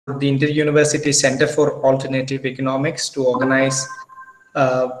for the Inter-University Center for Alternative Economics to organize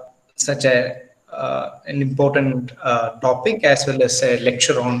such an important topic, as well as a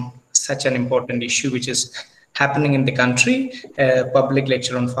lecture on such an important issue which is happening in the country, a public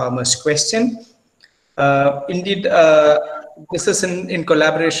lecture on farmers' question. Indeed, this is in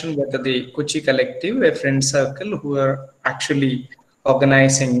collaboration with the Kochi Collective, a friend circle who are actually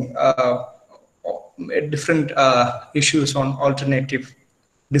organizing different issues on alternative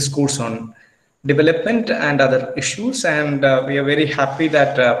discourse on development and other issues. And we are very happy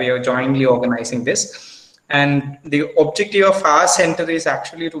that we are jointly organizing this. And the objective of our center is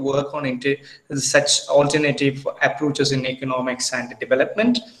actually to work on such alternative approaches in economics and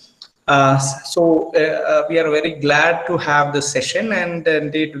development. So we are very glad to have this session, and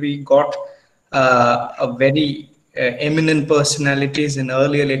indeed we got a very eminent personalities in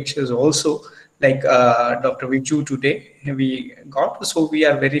earlier lectures also, like Dr. Vijoo today we got. So we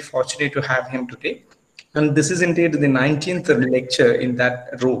are very fortunate to have him today. And this is indeed the 19th lecture in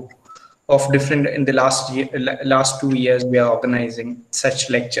that row of different, in the last 2 years we are organizing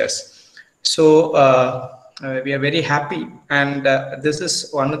such lectures. So we are very happy, and this is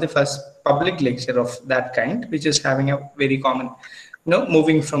one of the first public lecture of that kind, which is having a very common,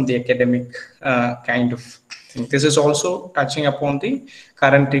 moving from the academic kind of thing. This is also touching upon the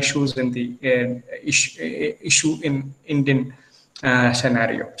current issues in the issue in Indian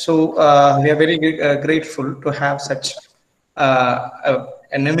scenario. So we are very grateful to have such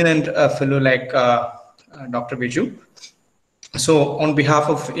an eminent fellow like Dr. Vijoo. So on behalf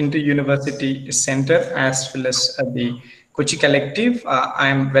of Inter-University Center as well as the Kochi Collective, I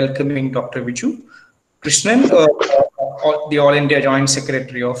am welcoming Dr. Vijoo Krishnan, the All India Joint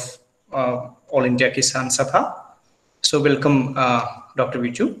Secretary of All India Kisan Sabha. So welcome, Dr.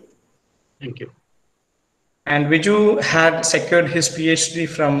 Vijoo. Thank you. And Vijoo had secured his PhD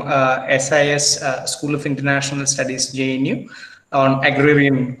from SIS School of International Studies, JNU, on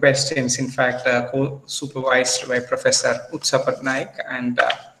agrarian questions, in fact, co-supervised by Professor Utsa Patnaik. And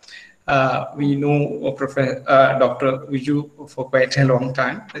we know Dr. Vijoo for quite a long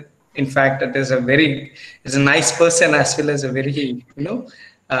time. In fact, is a nice person, as well as a very,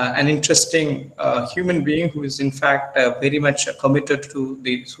 an interesting human being who is in fact very much committed to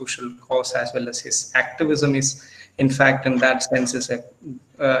the social cause, as well as his activism is, in fact, in that sense, is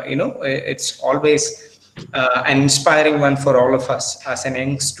it's always an inspiring one for all of us as an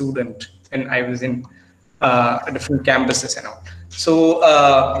young student when I was in different campuses and all. So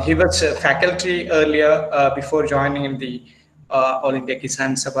he was faculty earlier before joining in the All India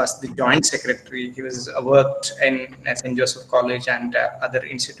Kisan Sabha as the Joint Secretary. He was worked in St. Joseph College and other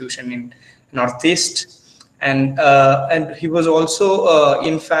institution in Northeast. And he was also,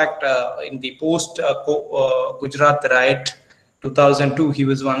 in fact, in the post Gujarat riot 2002, he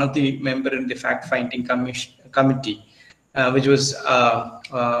was one of the member in the fact-finding committee, which was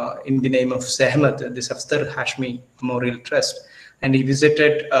in the name of Sehmat, the Safdar Hashmi Memorial Trust. And he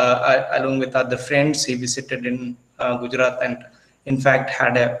visited, along with other friends, he visited in Gujarat, and in fact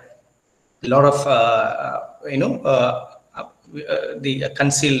had a lot of, the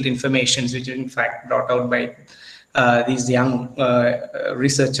concealed informations, which in fact brought out by these young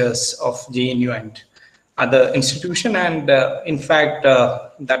researchers of JNU and other institution. And in fact,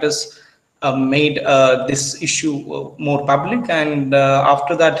 that has made this issue more public. And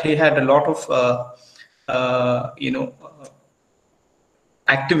after that, he had a lot of,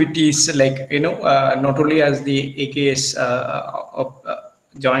 activities, like, not only as the AIKS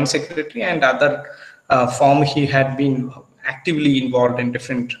Joint Secretary and other form, he had been actively involved in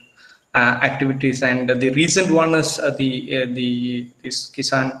different activities. And the recent one is this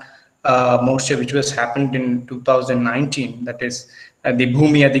Kisan Morcha, which was happened in 2019, that is the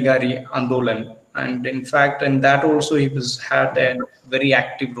Bhumi Adhikari Andolan. And in fact, in that also he had a very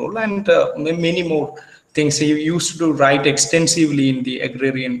active role, and many more things. He used to write extensively in the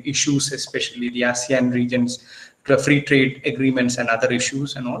agrarian issues, especially the ASEAN regions, free trade agreements and other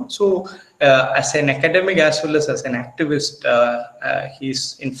issues and all. So as an academic as well as an activist,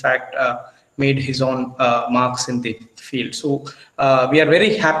 he's in fact made his own marks in the field. So we are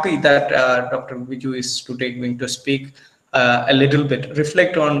very happy that Dr. Vijoo is today going to speak a little bit,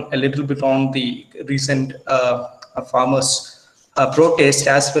 reflect on a little bit on the recent farmers' protest,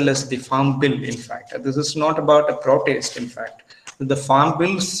 as well as the farm bill. In fact, this is not about a protest. In fact, the farm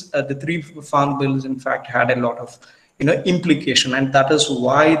bills, the 3 farm bills, in fact, had a lot of implication, and that is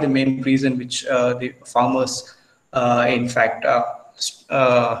why the main reason which the farmers in fact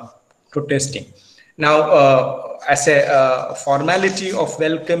protesting. Now, as a formality of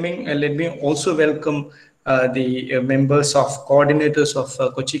welcoming, let me also welcome the members of coordinators of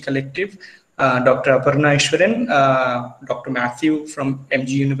Kochi Collective, Dr. Aparna Eswaran, Dr. Mathew from MG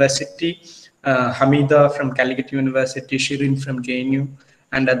University, Hamida from Calicut University, Shirin from JNU,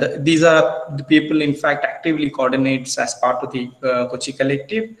 and these are the people, in fact, actively coordinates as part of the Kochi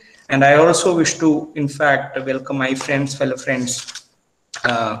Collective. And I also wish to, in fact, welcome my friends, fellow friends,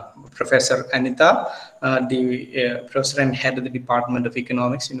 Professor Anita, the professor and head of the Department of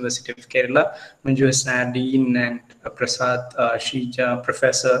Economics, University of Kerala, Manju Asna, Dean, and Prasad Shija,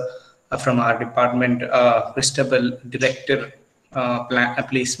 Professor from our department, Christabel, Director,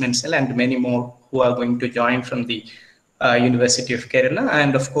 Placement Cell, and many more who are going to join from the University of Kerala,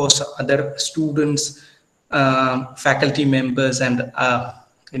 and of course other students, faculty members, and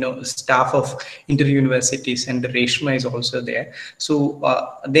staff of inter-universities, and Reshma is also there. So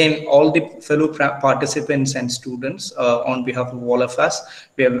then all the fellow participants and students, on behalf of all of us,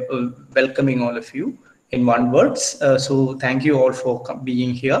 we are welcoming all of you in one words. So thank you all for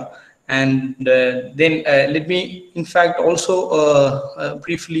being here. And then let me, in fact, also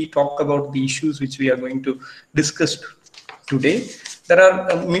briefly talk about the issues which we are going to discuss today. There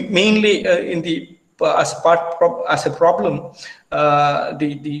are mainly in the as a problem,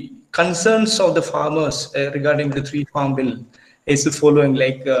 the concerns of the farmers regarding the three farm bill is the following.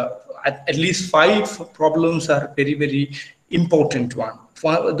 Like at least 5 problems are very, very important one.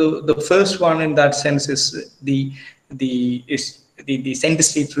 The first one in that sense is the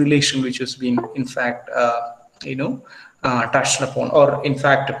center-state relation, which has been, in fact, touched upon, or in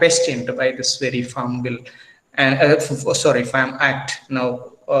fact questioned by this very farm bill, and Farm Act. Now,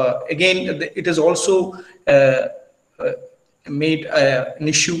 again, it is also made an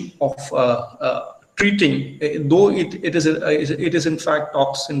issue of treating, though it is in fact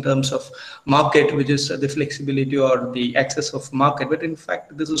talks in terms of market, which is the flexibility or the access of market, but in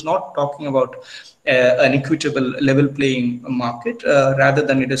fact this is not talking about an equitable level playing market, rather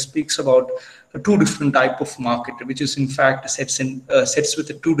than it speaks about 2 different type of market, which is in fact sets with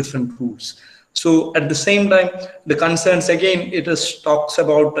the 2 different rules. So at the same time, the concerns, again, it is talks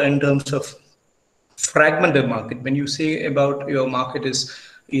about in terms of fragmented market. When you say about your market is,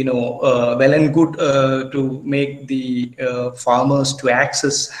 well and good to make the farmers to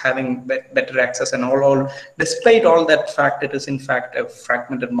access, having better access and all, despite all that fact, it is in fact a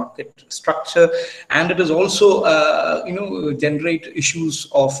fragmented market structure, and it is also generate issues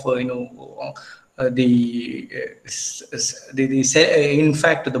of in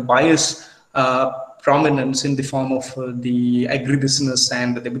fact the bias prominence in the form of the agribusiness,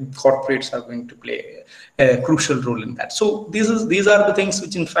 and the big corporates are going to play a crucial role in that. So these are the things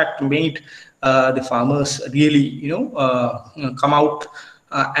which in fact made the farmers really come out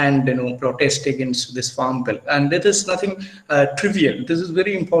and protest against this farm bill. And it is nothing trivial. This is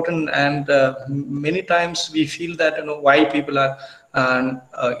very important, and many times we feel that why people are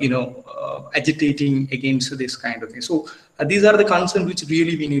agitating against this kind of thing. So these are the concerns which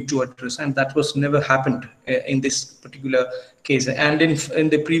really we need to address, and that was never happened in this particular case. And in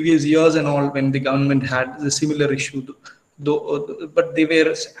the previous years and all, when the government had the similar issue, but they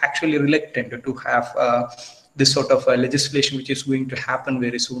were actually reluctant to have this sort of legislation, which is going to happen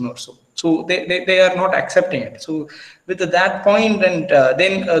very soon or so. So they are not accepting it. So with that point, and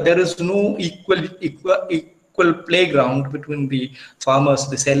then there is no equal playground between the farmers,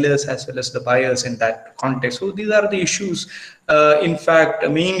 the sellers, as well as the buyers in that context. So these are the issues, in fact,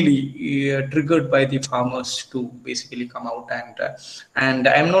 mainly triggered by the farmers to basically come out, and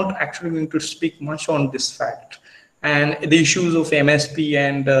I'm not actually going to speak much on this fact. And the issues of MSP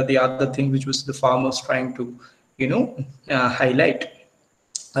and the other thing, which was the farmers trying to, highlight,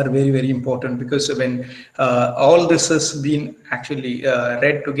 are very, very important, because when all this has been actually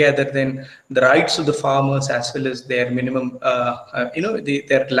read together, then the rights of the farmers, as well as their minimum,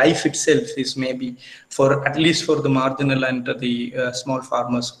 their life itself is maybe, for at least for the marginal and the small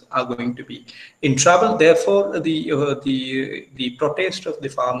farmers, are going to be in trouble. Therefore, the protest of the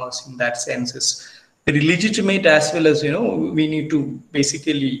farmers in that sense is very legitimate, as well as we need to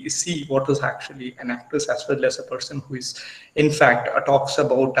basically see what is actually an actress, as well as a person who is in fact talks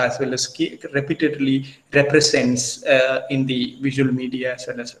about, as well as repeatedly represents in the visual media, as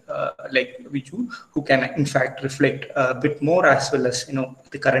well as like Vijoo, who can in fact reflect a bit more, as well as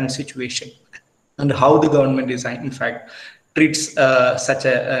the current situation and how the government is in fact treats such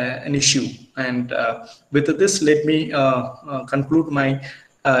an issue. And with this, let me conclude my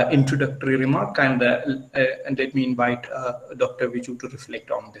introductory remark, and let me invite Dr. Vijoo to reflect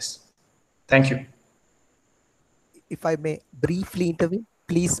on this. Thank you. If I may briefly intervene,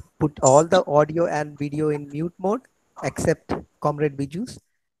 please put all the audio and video in mute mode, except Comrade Vijoo's.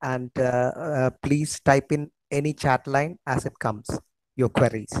 and please type in any chat line as it comes, your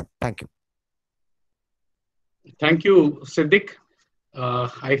queries. Thank you. Thank you, Siddik.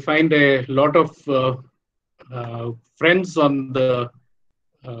 I find a lot of friends on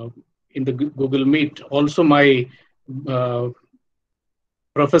in the Google Meet. Also, my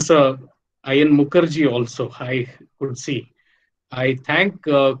Professor Ayan Mukherjee also I could see. I thank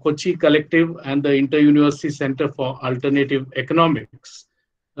Kochi Collective and the Inter-University Center for Alternative Economics,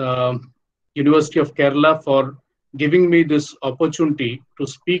 University of Kerala, for giving me this opportunity to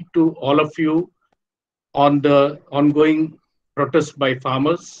speak to all of you on the ongoing protests by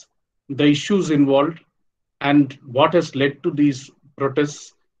farmers, the issues involved, and what has led to these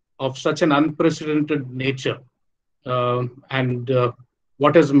protests of such an unprecedented nature, and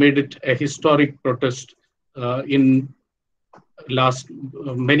what has made it a historic protest in last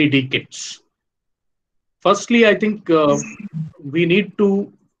many decades. Firstly, I think we need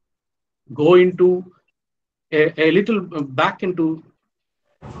to go into a little back into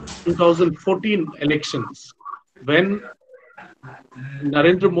 2014 elections, when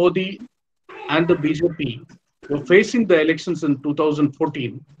Narendra Modi and the BJP were facing the elections in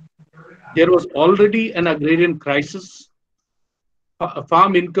 2014. There was already an agrarian crisis.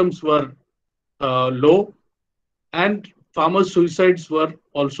 Farm incomes were low, and farmer suicides were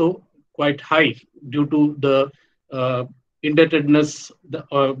also quite high due to the indebtedness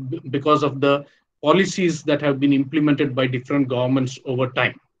because of the policies that have been implemented by different governments over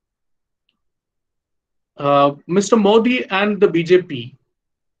time. Mr. Modi and the BJP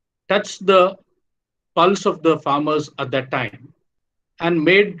touched the pulse of the farmers at that time and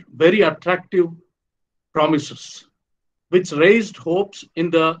made very attractive promises, which raised hopes in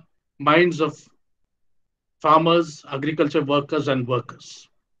the minds of farmers, agriculture workers, and workers.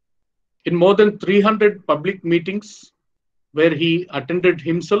 In more than 300 public meetings where he attended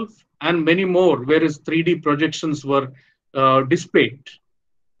himself, and many more where his 3D projections were displayed,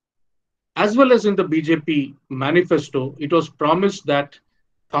 as well as in the BJP manifesto, it was promised that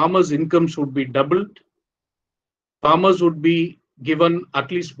farmers' incomes would be doubled, farmers would be given at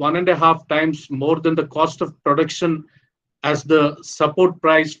least 1.5 times more than the cost of production as the support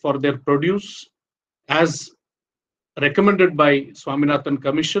price for their produce, as recommended by Swaminathan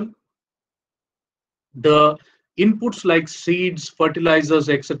Commission. The inputs like seeds, fertilizers,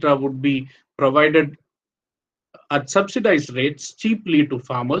 etc. would be provided at subsidized rates cheaply to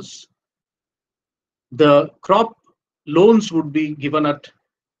farmers. The crop loans would be given at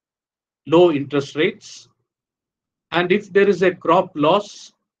low interest rates. And if there is a crop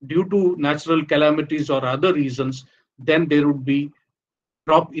loss due to natural calamities or other reasons, then there would be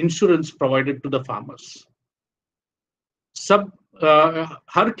crop insurance provided to the farmers.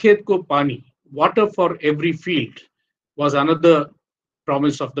 Har khet ko pani, water for every field, was another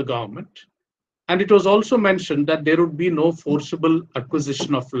promise of the government. And it was also mentioned that there would be no forcible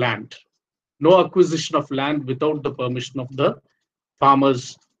acquisition of land, no acquisition of land without the permission of the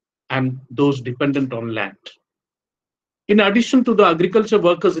farmers and those dependent on land. In addition to the agriculture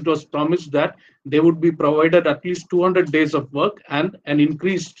workers, it was promised that they would be provided at least 200 days of work and an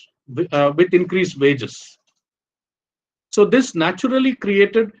increased with increased wages. So this naturally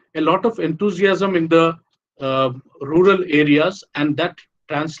created a lot of enthusiasm in the rural areas, and that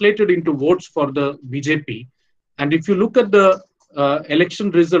translated into votes for the BJP. And if you look at the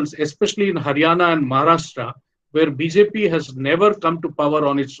election results, especially in Haryana and Maharashtra, where BJP has never come to power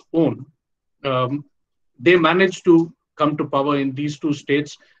on its own, they managed to come to power in these two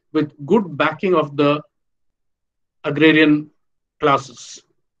states with good backing of the agrarian classes.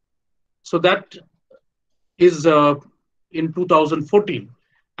 So that is in 2014.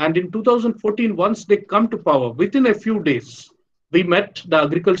 And in 2014, once they come to power, within a few days, we met the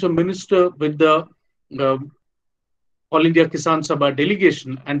agriculture minister with the All India Kisan Sabha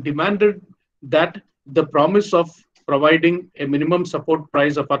delegation and demanded that the promise of providing a minimum support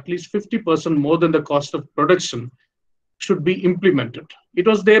price of at least 50% more than the cost of production should be implemented. It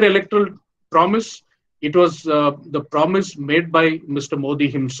was their electoral promise. It was the promise made by Mr. Modi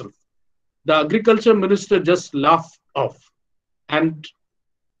himself. The agriculture minister just laughed off and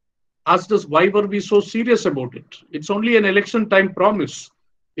asked us, why were we so serious about it? It's only an election time promise.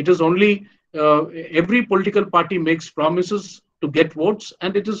 It is only, every political party makes promises to get votes,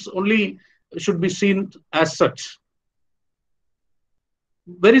 and it is only, should be seen as such.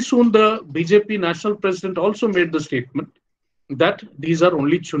 Very soon, the BJP national president also made the statement that these are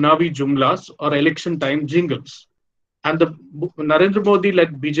only Chunavi Jumlas or election time jingles. And the Narendra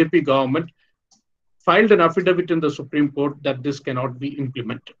Modi-led BJP government filed an affidavit in the Supreme Court that this cannot be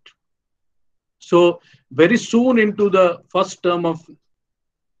implemented. So very soon into the first term of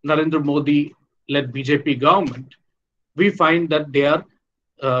Narendra Modi-led BJP government, we find that they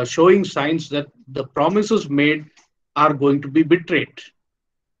are showing signs that the promises made are going to be betrayed.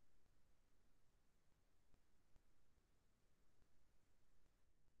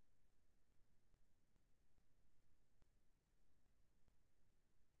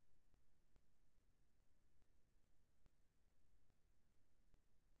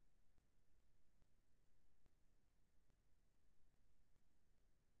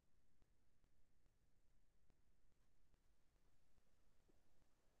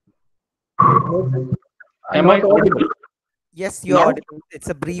 I'm Am I not audible. audible? Yes, you're Now? audible. It's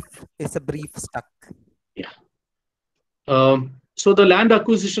a brief stuck. Yeah. So the land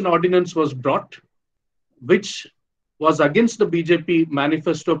acquisition ordinance was brought, which was against the BJP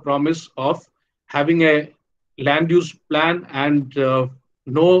manifesto promise of having a land use plan and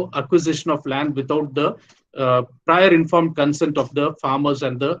no acquisition of land without the prior informed consent of the farmers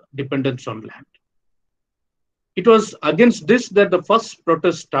and the dependents on land. It was against this that the first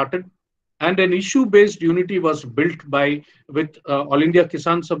protest started, and an issue-based unity was built with All India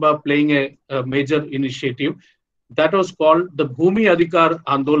Kisan Sabha playing a major initiative that was called the Bhumi Adhikar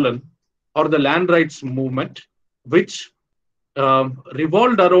Andolan, or the land rights movement, which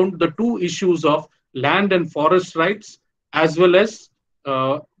revolved around the two issues of land and forest rights, as well as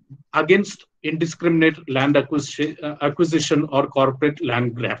uh, against indiscriminate land acquisition or corporate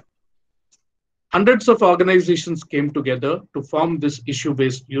land grab. Hundreds of organizations came together to form this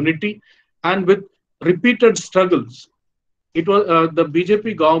issue-based unity, and with repeated struggles, it was the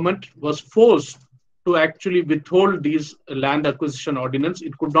BJP government was forced to actually withhold these land acquisition ordinance.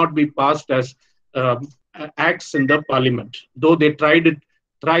 It could not be passed as acts in the parliament, though they tried it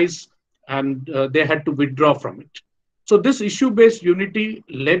thrice, and they had to withdraw from it. So this issue-based unity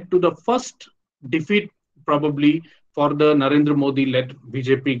led to the first defeat, probably, for the Narendra Modi-led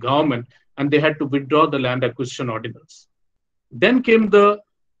BJP government, and they had to withdraw the land acquisition ordinance. Then came the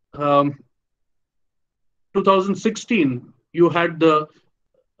 2016, you had the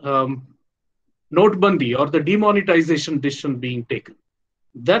Notebandi, or the demonetization decision being taken.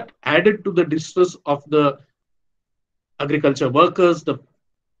 That added to the distress of the agriculture workers, the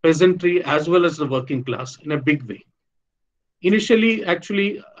peasantry, as well as the working class in a big way. Initially,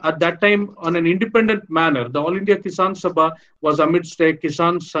 actually, at that time, on an independent manner, the All India Kisan Sabha was amidst a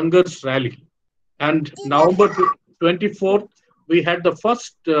Kisan Sangharsh rally. And November 24th, we had the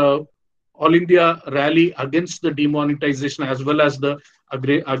first All India rally against the demonetization, as well as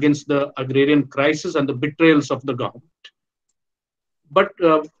against the agrarian crisis and the betrayals of the government. But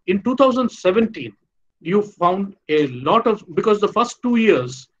in 2017, you found a lot of, because the first 2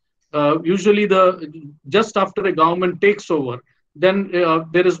 years, usually just after a government takes over, then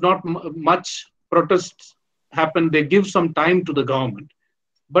there is not much protests happen. They give some time to the government.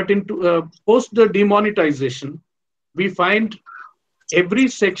 But post the demonetization, we find every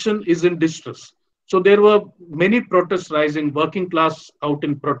section is in distress. So there were many protests rising, working class out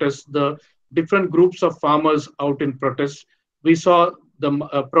in protest, the different groups of farmers out in protest. We saw the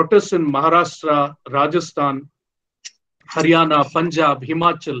protests in Maharashtra, Rajasthan, Haryana, Punjab,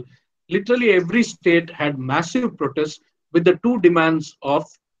 Himachal. Literally every state had massive protests with the two demands of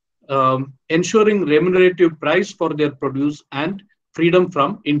ensuring remunerative price for their produce and freedom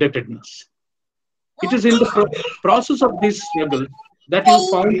from indebtedness. It is in the process of this struggle that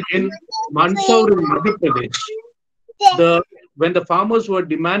you found in Mandsaur in Madhya Pradesh, when the farmers were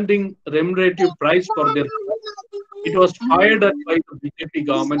demanding remunerative price for their crops, it was fired at by the BJP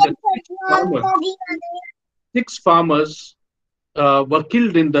government, and six farmers were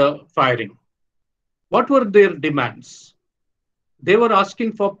killed in the firing. What were their demands? They were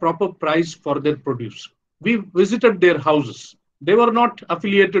asking for proper price for their produce. We visited their houses. They were not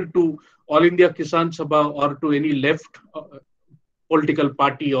affiliated to All India Kisan Sabha or to any left political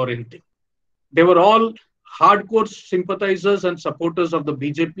party or anything. They were all hardcore sympathizers and supporters of the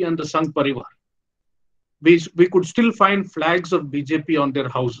BJP and the Sangh Parivar. We could still find flags of BJP on their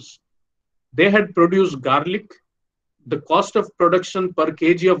houses. They had produced garlic. The cost of production per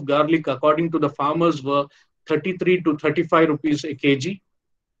kg of garlic, according to the farmers, were 33 to 35 rupees a kg.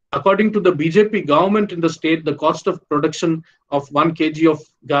 According to the BJP government in the state, the cost of production of 1 kg of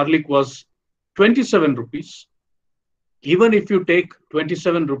garlic was 27 rupees. Even if you take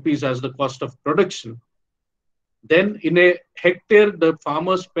 27 rupees as the cost of production, then in a hectare, the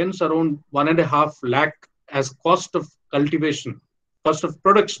farmer spends around 1.5 lakh as cost of cultivation, cost of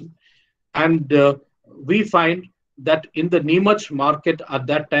production. And we find that in the Neemach market at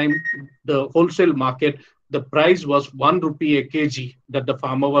that time, the wholesale market, the price was 1 rupee a kg that the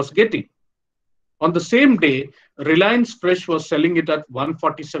farmer was getting. On the same day, Reliance Fresh was selling it at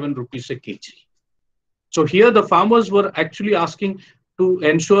 147 rupees a kg. So here the farmers were actually asking to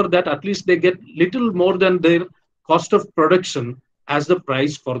ensure that at least they get little more than their cost of production as the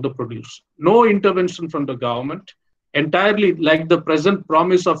price for the produce. No intervention from the government, entirely like the present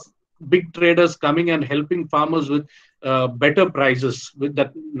promise of big traders coming and helping farmers with better prices with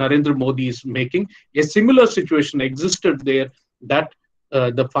that Narendra Modi is making. A similar situation existed there, that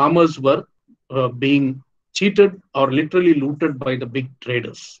the farmers were being cheated or literally looted by the big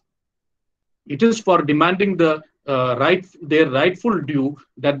traders. It is for demanding their rightful due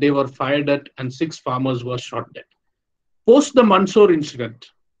that they were fired at and 6 farmers were shot dead. Post the Mandsaur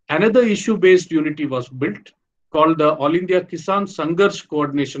incident, another issue-based unity was built called the All India Kisan Sangharsh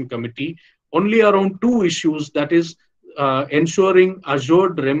Coordination Committee, only around 2 issues, that is ensuring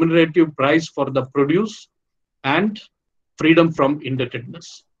assured remunerative price for the produce and freedom from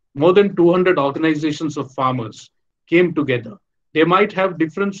indebtedness. More than 200 organizations of farmers came together. They might have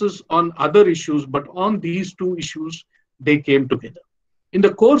differences on other issues, but on these 2 issues, they came together. In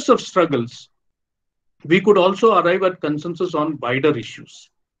the course of struggles, we could also arrive at consensus on wider issues.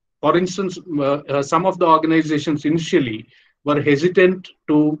 For instance, some of the organizations initially were hesitant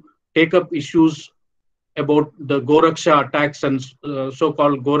to take up issues about the Goraksha attacks and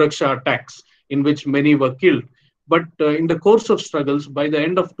so-called Goraksha attacks, in which many were killed. But in the course of struggles, by the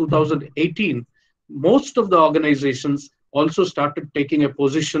end of 2018, most of the organizations also started taking a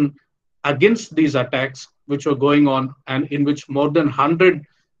position against these attacks which were going on, and in which more than 100,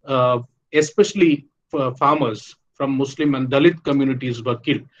 especially farmers from Muslim and Dalit communities, were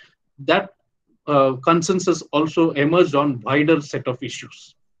killed. That consensus also emerged on wider set of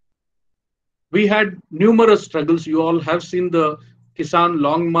issues. We had numerous struggles. You all have seen the Kisan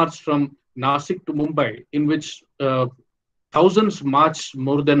Long March from Nasik to Mumbai, in which thousands marched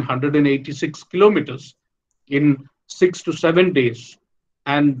more than 186 kilometers in 6 to 7 days,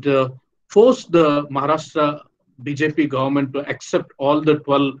 and forced the Maharashtra BJP government to accept all the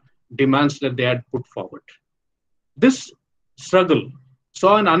 12 demands that they had put forward. This struggle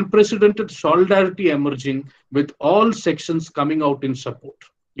saw an unprecedented solidarity emerging, with all sections coming out in support.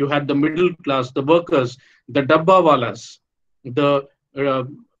 You had the middle class, the workers, the dabbawalas, the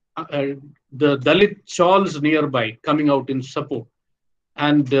Dalit chawls nearby coming out in support,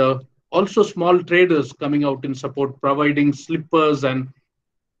 and also small traders coming out in support, providing slippers and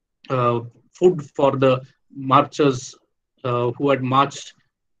food for the marchers who had marched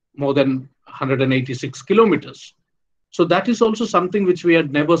more than 186 kilometers. So that is also something which we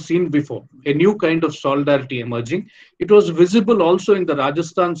had never seen before, a new kind of solidarity emerging. It was visible also in the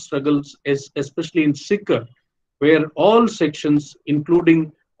Rajasthan struggles, especially in Sikar, where all sections,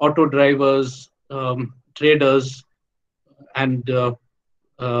 including auto drivers, traders, and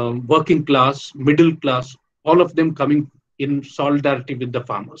working class, middle class, all of them coming in solidarity with the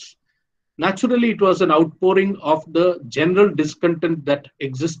farmers. Naturally, it was an outpouring of the general discontent that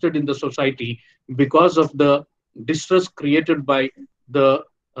existed in the society because of the distress created by the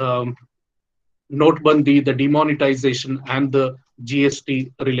Notebandi, the demonetization, and the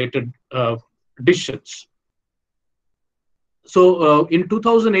GST related decisions. So in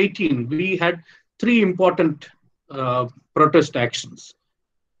 2018, we had 3 important protest actions.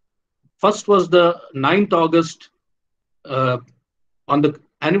 First was the 9th August, on the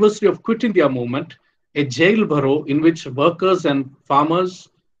anniversary of Quit India movement, a jail bharo in which workers and farmers,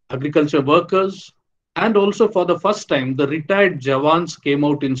 agriculture workers, and also for the first time, the retired Jawans came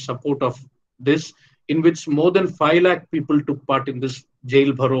out in support of this, in which more than 5 lakh people took part in this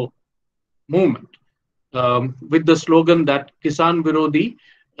jail bharo movement, with the slogan that Kisan Virodhi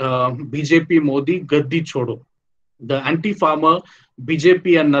BJP Modi Gaddi Chodo. The anti-farmer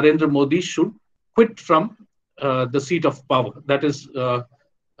BJP and Narendra Modi should quit from the seat of power. That is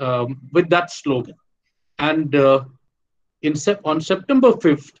with that slogan. And on September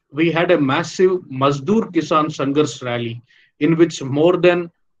 5th, we had a massive Mazdoor Kisan Sangharsh rally, in which more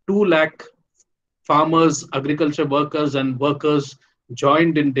than 2 lakh farmers, agriculture workers, and workers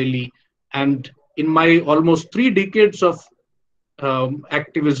joined in Delhi. And in my almost 3 decades of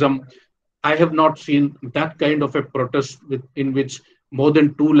activism, I have not seen that kind of a protest in which more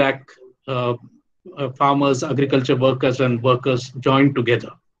than 2 lakh farmers, agriculture workers, and workers joined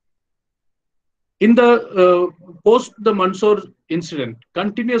together. In the post the Mandsaur incident,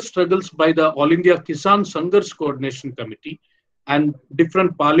 continuous struggles by the All India Kisan Sangharsh Coordination Committee and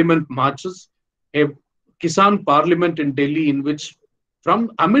different parliament marches, a Kisan parliament in Delhi, in which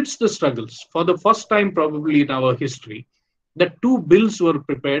from amidst the struggles, for the first time probably in our history, that 2 bills were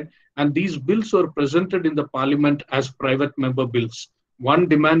prepared, and these bills were presented in the parliament as private member bills. One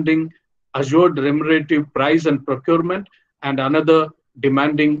demanding assured remunerative price and procurement, and another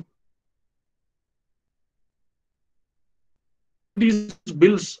demanding these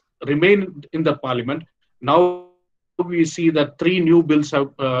bills remain in the parliament. Now we see that 3 new bills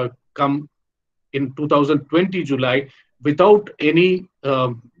have come in 2020 July without any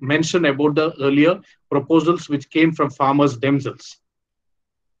mention about the earlier proposals which came from farmers themselves.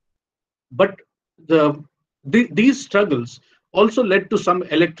 But these struggles also led to some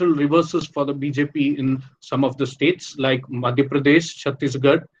electoral reverses for the BJP in some of the states like Madhya Pradesh,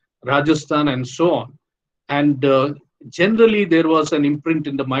 Chhattisgarh, Rajasthan, and so on. And generally, there was an imprint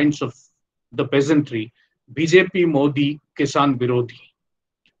in the minds of the peasantry, BJP Modi, Kisan Virodhi.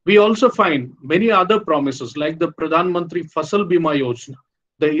 We also find many other promises like the Pradhan Mantri Fasal Bima Yojana,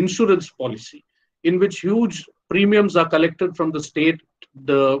 the insurance policy, in which huge premiums are collected from the state,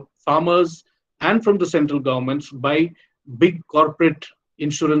 the farmers, and from the central governments by big corporate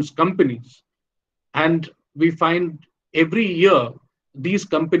insurance companies. And we find every year these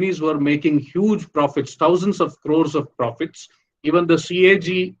companies were making huge profits, thousands of crores of profits. Even the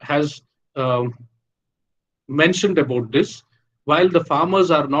CAG has mentioned about this, while the farmers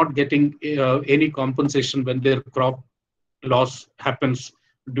are not getting any compensation when their crop loss happens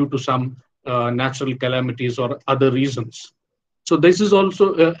due to some natural calamities or other reasons. So this is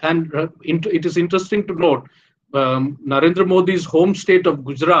also, it is interesting to note, Narendra Modi's home state of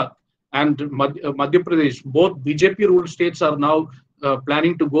Gujarat and Madhya Pradesh, both BJP ruled states are now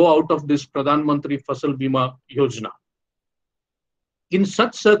planning to go out of this Pradhan Mantri Fasal Bima Yojana. In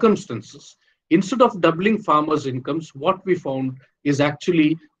such circumstances, instead of doubling farmers' incomes, what we found is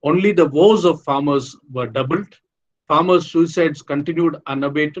actually only the woes of farmers were doubled. Farmers' suicides continued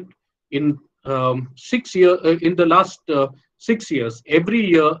unabated. In 6 years, in the last 6 years, every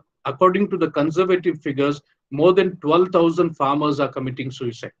year, according to the conservative figures, more than 12,000 farmers are committing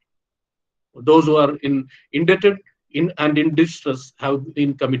suicide. Those who are indebted and in distress have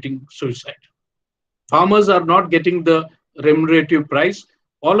been committing suicide. Farmers are not getting the remunerative price.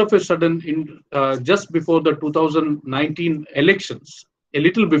 All of a sudden, just before the 2019 elections, a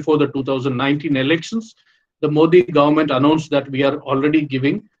little before the 2019 elections, the Modi government announced that we are already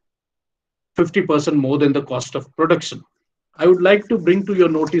giving 50% more than the cost of production. I would like to bring to your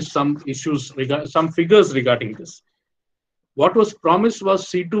notice some issues, some figures regarding this. What was promised was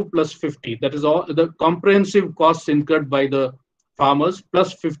C2 plus 50. That is all the comprehensive costs incurred by the farmers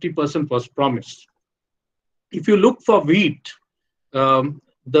plus 50% was promised. If you look for wheat, the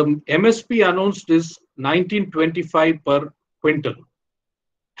MSP announced is 1925 per quintal.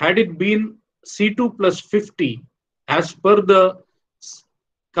 Had it been C2 plus 50, as per the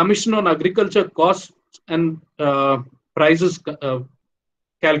Commission on Agriculture Costs and Prices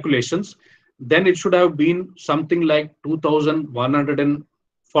calculations, then it should have been something like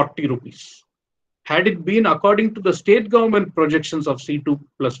 2,140 rupees. Had it been according to the state government projections of C2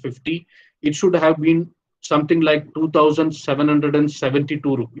 plus 50, it should have been something like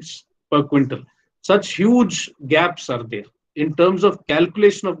 2,772 rupees per quintal. Such huge gaps are there. In terms of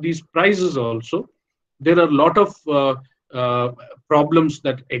calculation of these prices also, there are a lot of problems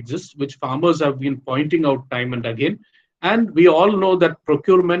that exist, which farmers have been pointing out time and again. And we all know that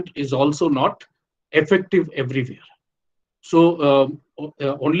procurement is also not effective everywhere. So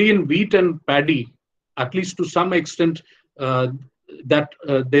only in wheat and paddy, at least to some extent, that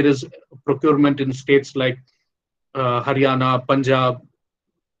there is procurement in states like Haryana, Punjab,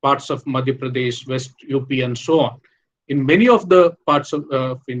 parts of Madhya Pradesh, West UP, and so on. In many of the parts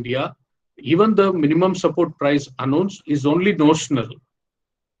of India, even the minimum support price announced is only notional,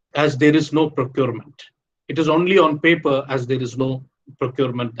 as there is no procurement. It is only on paper, as there is no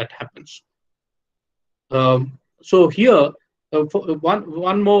procurement that happens. So here,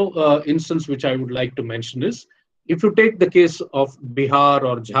 one more instance which I would like to mention is, if you take the case of Bihar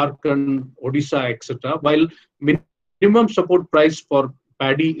or Jharkhand, Odisha, etc., while minimum support price for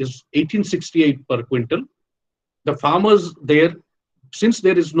paddy is 1868 per quintal, the farmers there, since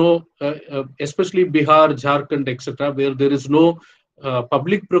there is no, especially Bihar, Jharkhand, etc., where there is no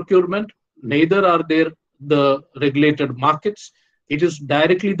public procurement, neither are there the regulated markets. It is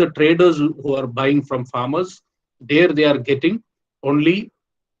directly the traders who are buying from farmers. There they are getting only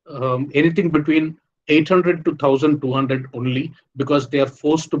anything between 800 to 1,200 only, because they are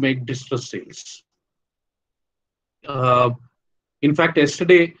forced to make distress sales. In fact,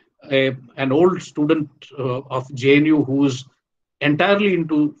 yesterday, an old student of JNU who is entirely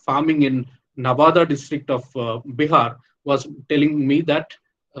into farming in Navada district of Bihar was telling me that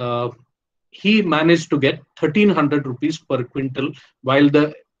he managed to get 1,300 rupees per quintal, while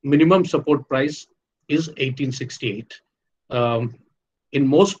the minimum support price is 1868. in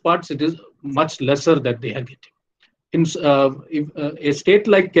most parts, it is much lesser that they are getting. If a state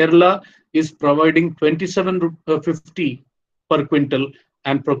like Kerala is providing 27.50 per quintal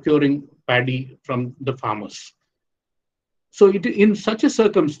and procuring paddy from the farmers. So in such a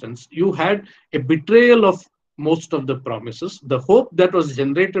circumstance, you had a betrayal of most of the promises. The hope that was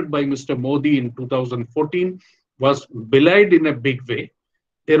generated by Mr. Modi in 2014 was belied in a big way.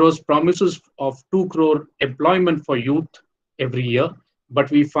 There was promises of 2 crore employment for youth every year, but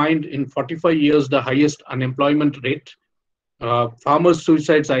we find in 45 years the highest unemployment rate. Farmers'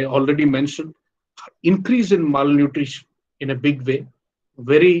 suicides, I already mentioned, increase in malnutrition in a big way,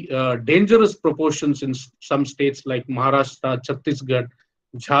 very dangerous proportions in some states like Maharashtra, Chhattisgarh,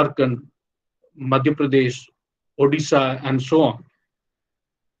 Jharkhand, Madhya Pradesh, Odisha, and so on.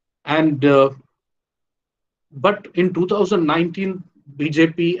 And but in 2019,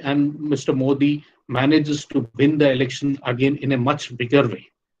 BJP and Mr. Modi manages to win the election again in a much bigger way.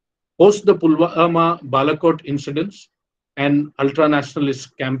 Post the Pulwama Balakot incidents, an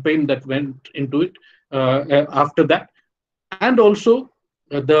ultra-nationalist campaign that went into it after that, and also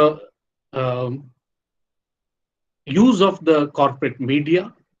the use of the corporate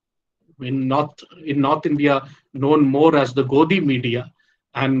media in North India, known more as the Godi media,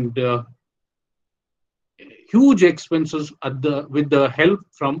 and huge expenses with the help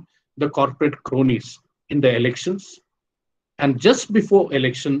from the corporate cronies in the elections. And just before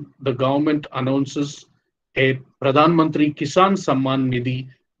election, the government announces a Pradhan Mantri Kisan Samman Nidhi,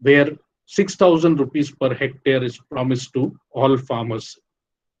 where 6,000 rupees per hectare is promised to all farmers.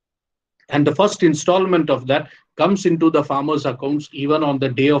 And the first installment of that comes into the farmers' accounts even on the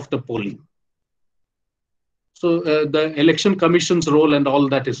day of the polling. So the election commission's role and all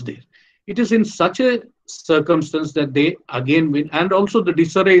that is there. It is in such a circumstance that they again win, and also the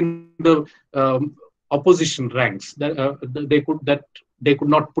disarray in the opposition ranks that they could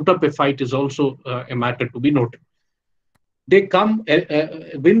not put up a fight is also a matter to be noted. They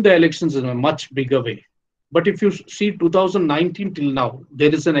win the elections in a much bigger way. But if you see 2019 till now,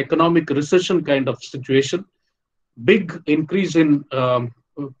 there is an economic recession kind of situation, big increase in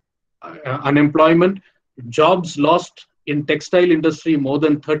unemployment, jobs lost in textile industry, more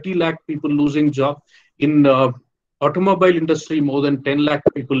than 30 lakh people losing job, in automobile industry, more than 10 lakh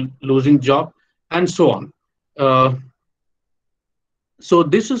people losing job, and so on. So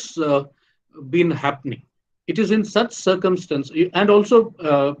this has been happening. It is in such circumstance, and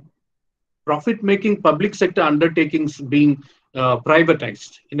also profit-making public sector undertakings being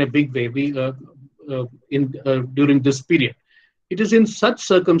privatized in a big way during this period. It is in such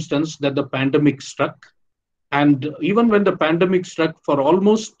circumstance that the pandemic struck. And even when the pandemic struck, for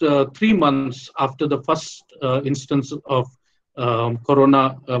almost 3 months after the first instance of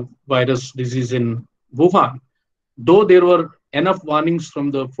coronavirus disease in Wuhan, though there were enough warnings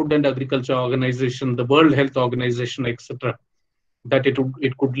from the Food and Agriculture Organization, the World Health Organization, etc., that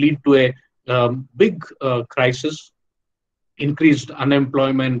it could lead to a big crisis, increased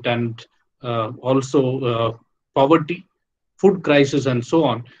unemployment, and also poverty, food crisis, and so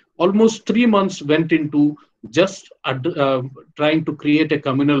on. Almost 3 months went into just trying to create a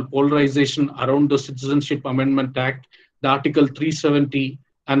communal polarization around the Citizenship Amendment Act, the Article 370,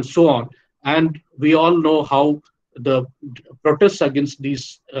 and so on. And we all know how the protests against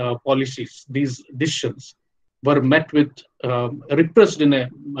these policies, these decisions, were met with, repressed in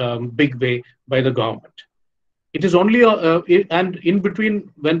a big way by the government. It is only, and in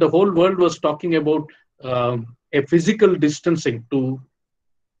between, when the whole world was talking about a physical distancing to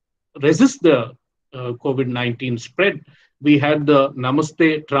resist the COVID-19 spread, we had the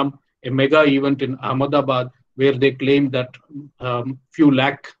Namaste Trump, a mega event in Ahmedabad, where they claimed that few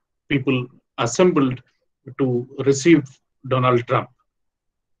lakh people assembled to receive Donald Trump.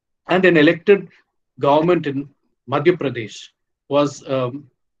 And an elected government in Madhya Pradesh was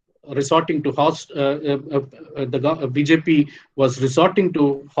resorting to horse, the BJP was resorting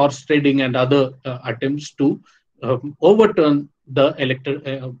to horse trading and other attempts to overturn the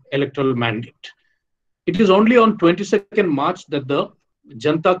electoral mandate. It is only on 22nd March that the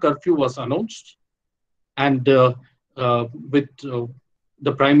Janta curfew was announced, and with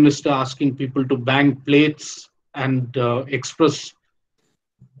the Prime Minister asking people to bang plates and express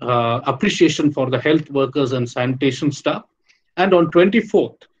appreciation for the health workers and sanitation staff. And on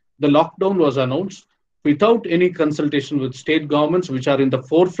 24th, the lockdown was announced without any consultation with state governments, which are in the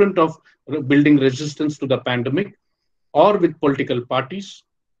forefront of building resistance to the pandemic, or with political parties,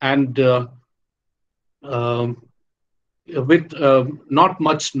 and with not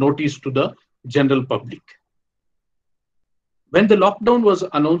much notice to the general public. When the lockdown was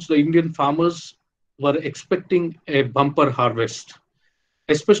announced, the Indian farmers were expecting a bumper harvest.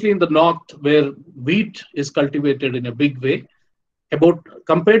 especially in the north where wheat is cultivated in a big way.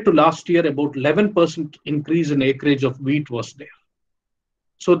 Compared to last year, about 11% increase in acreage of wheat was there.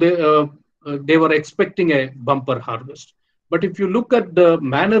 So they were expecting a bumper harvest. But if you look at the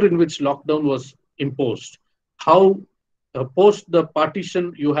manner in which lockdown was imposed, how post the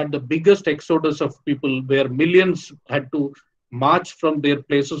partition, you had the biggest exodus of people where millions had to march from their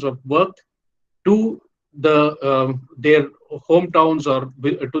places of work to their hometowns or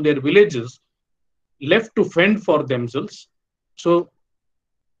to their villages, left to fend for themselves. So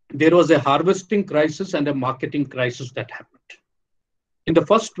there was a harvesting crisis and a marketing crisis that happened. In the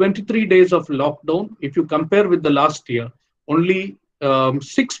first 23 days of lockdown, if you compare with the last year, only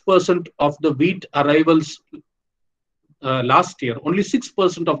 6% of the wheat arrivals last year, only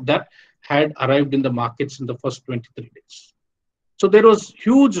 6% of that had arrived in the markets in the first 23 days. So there was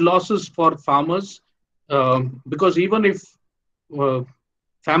huge losses for farmers because even if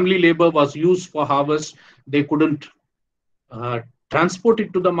family labor was used for harvest, they couldn't transport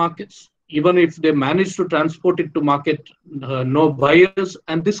it to the markets. Even if they managed to transport it to market, no buyers,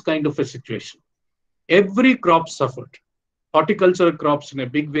 and this kind of a situation. Every crop suffered. Horticultural crops in a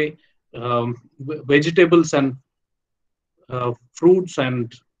big way, vegetables and fruits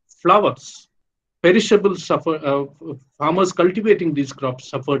and flowers, perishables suffer. Farmers cultivating these crops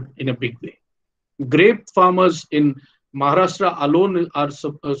suffered in a big way. Grape farmers in Maharashtra alone are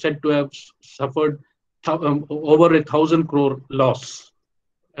said to have suffered over 1,000 crore loss.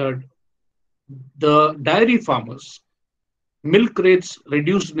 The dairy farmers, milk rates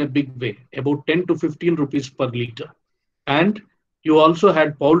reduced in a big way, about 10 to 15 rupees per liter. And you also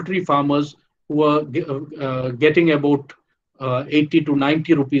had poultry farmers who were getting about 80 to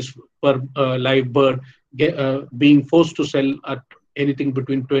 90 rupees per live bird, being forced to sell at anything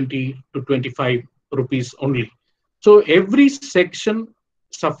between 20 to 25 rupees only. So every section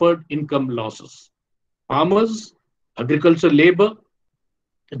suffered income losses. Farmers, agriculture labor,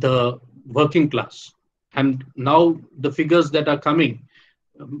 the working class. And now the figures that are coming,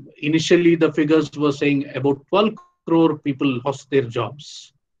 initially the figures were saying about 12 crore people lost their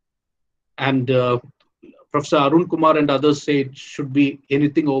jobs. And Professor Arun Kumar and others say it should be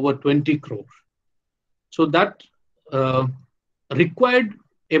anything over 20 crore. So that required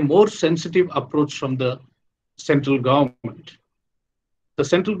a more sensitive approach from the central government.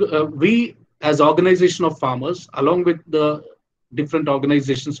 We as organization of farmers, along with the different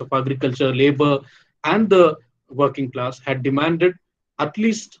organizations of agriculture, labor, and the working class, had demanded at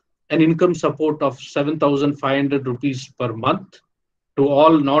least an income support of 7,500 rupees per month to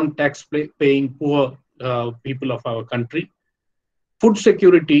all non-tax paying poor people of our country. Food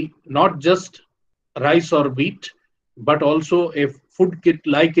security, not just rice or wheat, but also a food kit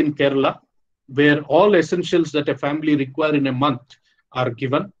like in Kerala, where all essentials that a family require in a month are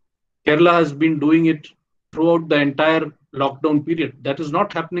given. Kerala has been doing it throughout the entire lockdown period. That is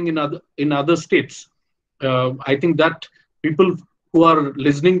not happening in other states. I think that people who are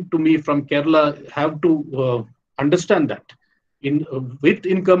listening to me from Kerala have to understand that. With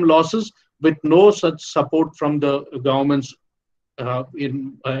income losses, with no such support from the governments,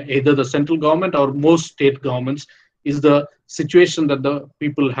 in either the central government or most state governments, is the situation that the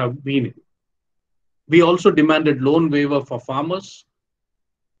people have been in. We also demanded loan waiver for farmers.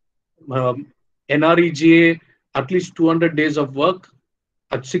 NREGA, at least 200 days of work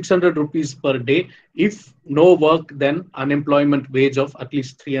at 600 rupees per day. If no work, then unemployment wage of at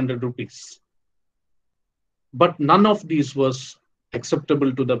least 300 rupees. But none of these was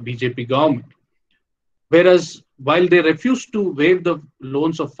acceptable to the BJP government. Whereas while they refused to waive the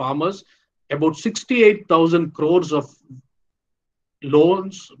loans of farmers, about 68,000 crores of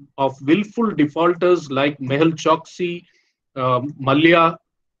loans of willful defaulters like Mehul Choksi, Malya,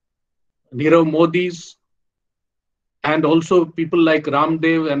 Nirav Modi's, and also people like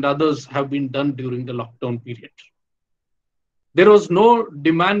Ramdev and others have been done during the lockdown period. There was no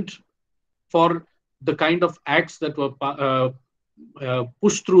demand for the kind of acts that were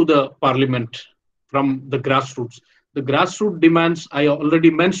pushed through the parliament from the grassroots. The grassroots demands, I already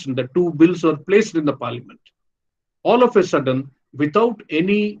mentioned, the 2 bills were placed in the parliament. All of a sudden, without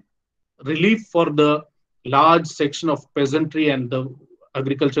any relief for the large section of peasantry and the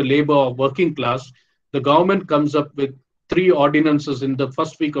agriculture labor or working class, the government comes up with 3 ordinances in the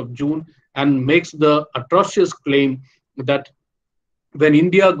first week of June and makes the atrocious claim that when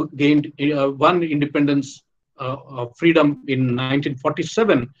India gained one independence of freedom in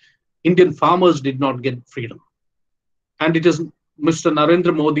 1947, Indian farmers did not get freedom. And it is Mr.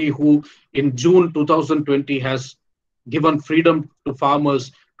 Narendra Modi who in June 2020 has given freedom to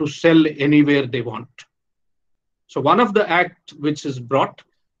farmers to sell anywhere they want. So one of the act which is brought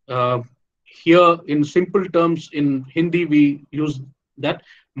here in simple terms, in Hindi we use that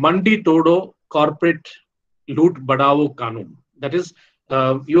Mandi Todo Corporate Loot Badao Kanun. That is,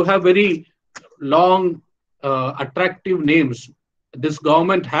 you have very long, attractive names. This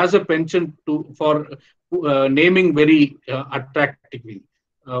government has a penchant for naming very attractively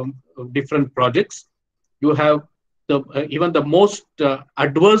different projects. You have even the most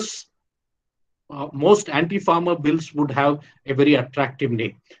adverse, most anti-farmer bills would have a very attractive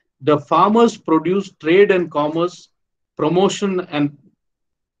name. The Farmers Produce Trade and Commerce Promotion and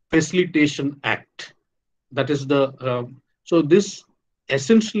Facilitation Act. That is the so this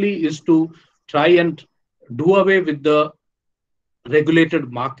essentially is to try and do away with the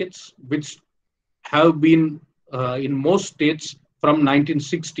regulated markets, which have been in most states from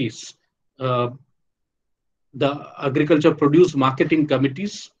 1960s. The Agriculture Produce Marketing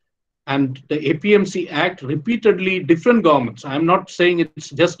Committees and the APMC Act, repeatedly different governments, I'm not saying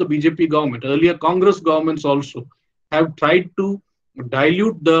it's just the BJP government, earlier Congress governments also have tried to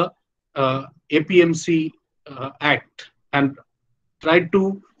dilute the APMC Act and tried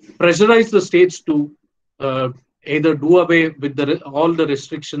to pressurize the states to either do away with all the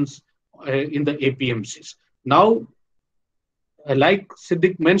restrictions in the APMCs. Now, like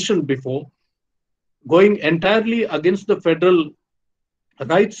Siddik mentioned before, going entirely against the federal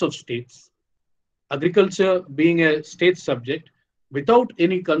rights of states, agriculture being a state subject, without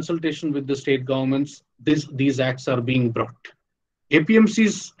any consultation with the state governments, these acts are being brought.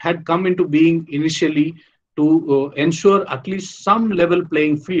 APMCs had come into being initially to ensure at least some level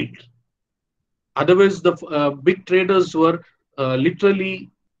playing field. Otherwise, the big traders were literally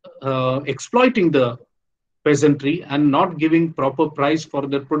exploiting the peasantry and not giving proper price for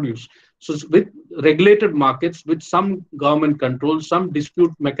their produce. So with regulated markets, with some government control, some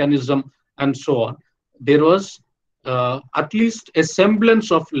dispute mechanism, and so on, there was at least a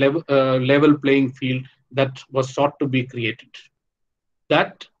semblance of level playing field that was sought to be created.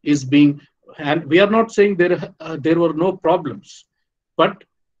 That is being, and we are not saying there were no problems, but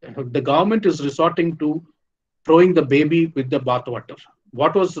the government is resorting to throwing the baby with the bathwater.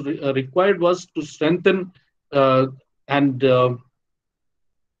 What was required was to strengthen the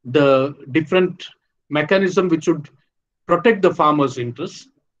different mechanism which would protect the farmers' interests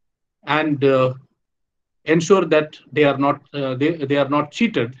and ensure that they are not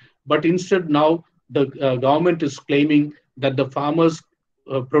cheated. But instead, now the government is claiming that the farmers'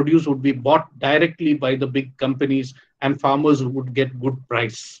 produce would be bought directly by the big companies and farmers would get good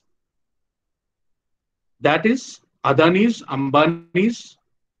price. That is Adani's, Ambani's,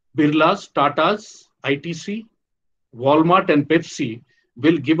 Birla's, Tata's, ITC, Walmart and Pepsi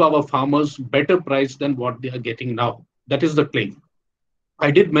will give our farmers better price than what they are getting now. That is the claim.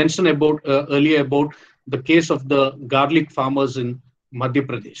 I did mention earlier about the case of the garlic farmers in Madhya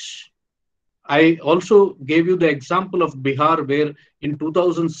Pradesh. I also gave you the example of Bihar, where in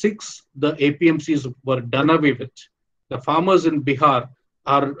 2006 the APMCs were done away with. The farmers in Bihar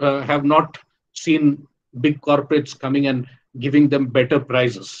have not seen big corporates coming and giving them better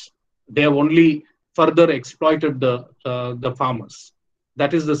prices. They have only further exploited the farmers.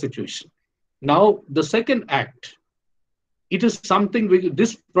 That is the situation. Now, the second act, it is something,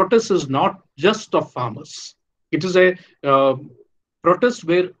 this protest is not just of farmers. It is a protest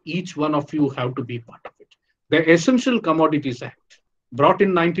where each one of you have to be part of it. The Essential Commodities Act, brought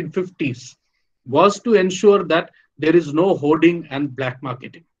in 1950s, was to ensure that there is no hoarding and black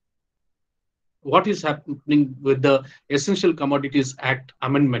marketing. What is happening with the Essential Commodities Act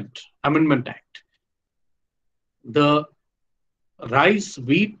Amendment Act? The rice,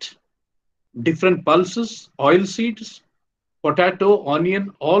 wheat, different pulses, oil seeds, potato,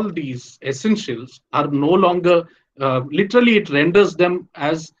 onion, all these essentials are no longer, literally it renders them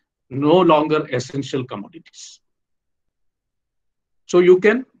as no longer essential commodities. So you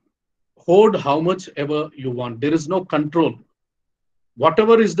can hoard how much ever you want. There is no control.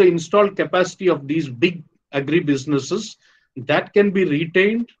 Whatever is the installed capacity of these big agri-businesses, that can be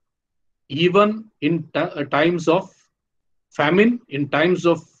retained even in times of famine, in times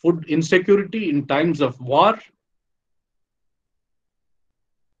of food insecurity, in times of war.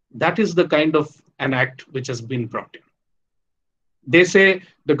 That is the kind of an act which has been brought in. They say,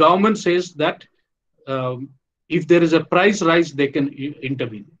 the government says that if there is a price rise, they can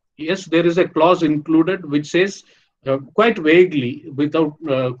intervene. Yes, there is a clause included which says, quite vaguely, without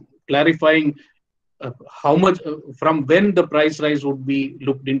clarifying how much, from when the price rise would be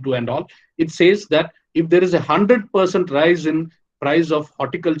looked into and all, it says that if there is 100% rise in price of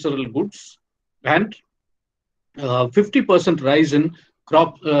horticultural goods and 50% rise in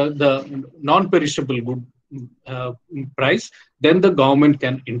crop, the non-perishable price, then the government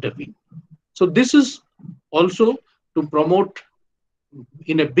can intervene. So this is also to promote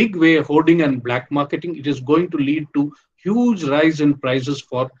in a big way hoarding and black marketing. It is going to lead to huge rise in prices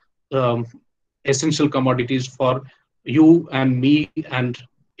for essential commodities for you and me and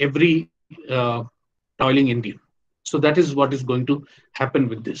every toiling Indian. So that is what is going to happen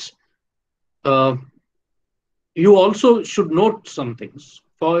with this. Uh, you also should note some things.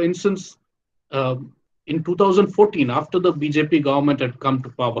 For instance, in 2014, after the BJP government had come to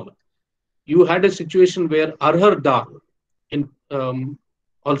power, you had a situation where arhar dal, in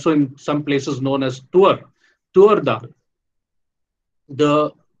also in some places known as tuar dal,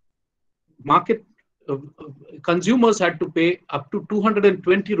 the market consumers had to pay up to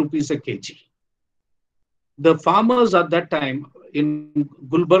 220 rupees a kg. The farmers at that time in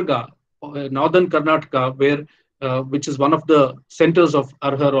Gulbarga, northern Karnataka, which is one of the centers of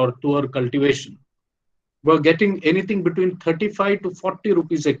arhar or tuar cultivation, were getting anything between 35 to 40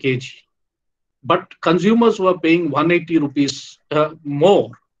 rupees a kg. But consumers were paying 180 rupees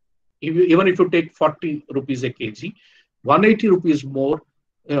more. Even if you take 40 rupees a kg, 180 rupees more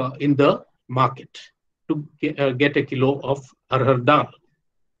in the market to get a kilo of arhar dal.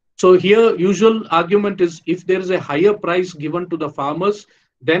 So here, usual argument is if there is a higher price given to the farmers,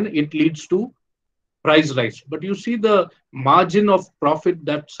 then it leads to price rise. But you see the margin of profit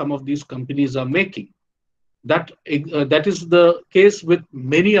that some of these companies are making. That is the case with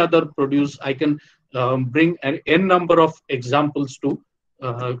many other produce. I can bring an n number of examples to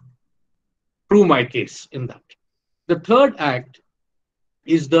prove my case in that. The third act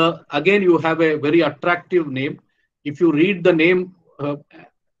is again, you have a very attractive name. If you read the name,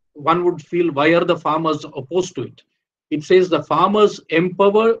 one would feel, why are the farmers opposed to it? It says the farmers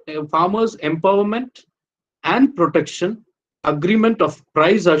empowerment and protection agreement of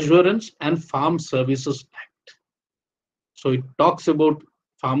price assurance and farm services act. So it talks about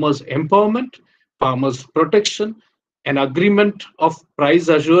farmers empowerment, farmers protection, an agreement of price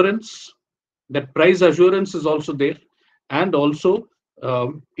assurance. That price assurance is also there, and also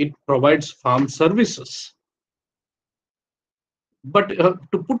it provides farm services. But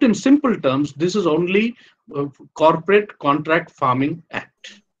to put in simple terms, this is only Corporate Contract Farming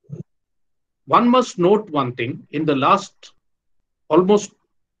Act. One must note one thing: in the last almost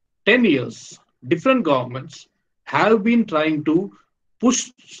 10 years, different governments have been trying to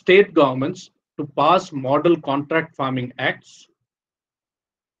push state governments to pass model contract farming acts,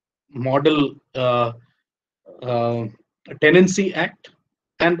 model tenancy act,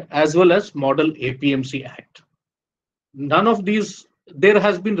 and as well as model APMC act. None of these, there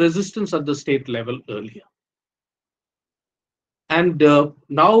has been resistance at the state level earlier. And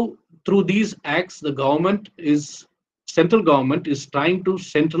now through these acts, the central government is trying to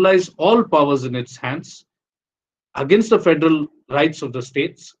centralize all powers in its hands against the federal rights of the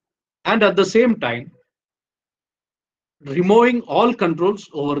states, and at the same time, removing all controls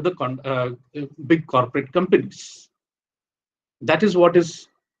over the big corporate companies. That is what is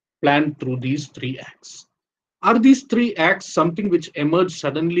planned through these three acts. Are these three acts something which emerged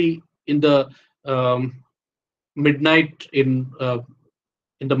suddenly in the midnight in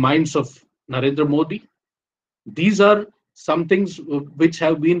the minds of Narendra Modi? These are some things which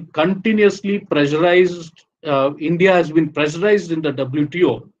have been continuously pressurized. India has been pressurized in the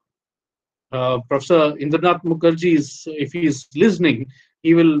WTO. Professor Indranath Mukherjee, if he is listening,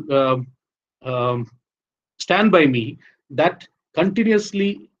 he will stand by me that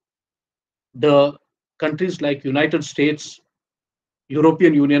continuously the countries like United States,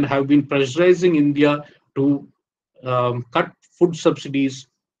 European Union have been pressurizing India to cut food subsidies,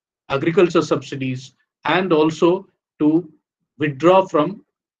 agriculture subsidies, and also to withdraw from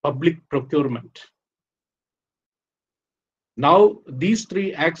public procurement. Now, these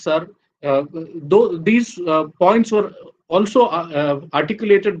three acts are, these points were also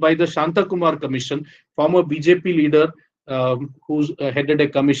articulated by the Shanta Kumar Commission, former BJP leader who headed a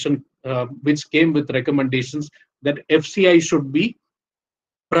commission which came with recommendations that FCI should be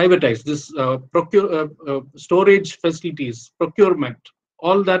privatized. This storage facilities, procurement,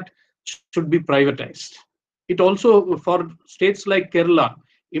 all that should be privatized. It also, for states like Kerala,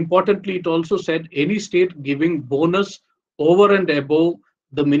 importantly, it also said any state giving bonus over and above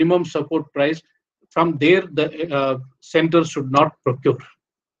the minimum support price, from there the center should not procure.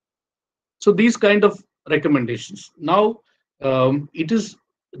 So these kind of recommendations. Now, it is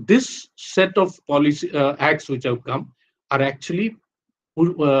this set of policy acts which have come are actually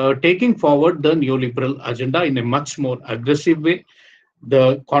taking forward the neoliberal agenda in a much more aggressive way.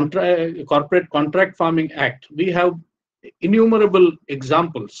 The Corporate Contract Farming Act, we have innumerable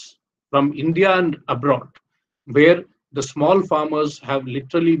examples from India and abroad where the small farmers have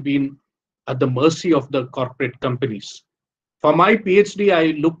literally been at the mercy of the corporate companies. For my PhD,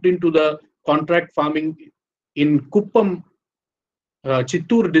 I looked into the contract farming in Kuppam,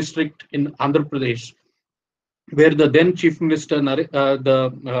 Chittoor district in Andhra Pradesh, where the then Chief Minister,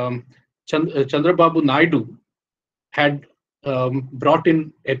 Chandrababu Naidu, had brought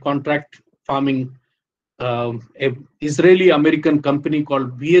in a contract farming, a Israeli-American company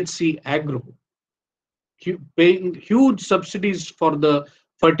called VHC Agro, paying huge subsidies for the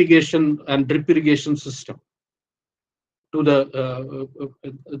fertigation and drip irrigation system. To the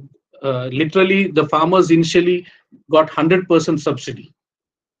literally, the farmers initially got 100% subsidy,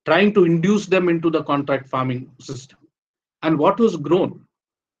 trying to induce them into the contract farming system. And what was grown?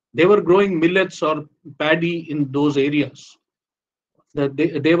 They were growing millets or paddy in those areas.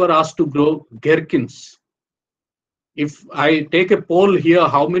 They were asked to grow gherkins. If I take a poll here,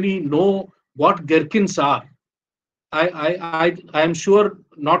 how many know what gherkins are? I am sure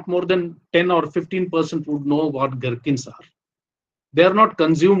not more than 10 or 15% would know what gherkins are. They are not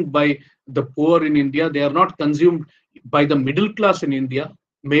consumed by the poor in India. They are not consumed by the middle class in India,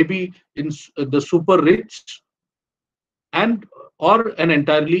 maybe in the super rich, and or an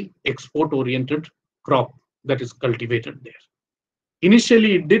entirely export-oriented crop that is cultivated there.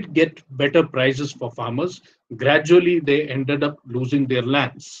 Initially, it did get better prices for farmers. Gradually, they ended up losing their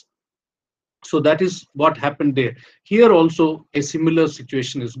lands. So that is what happened there. Here also, a similar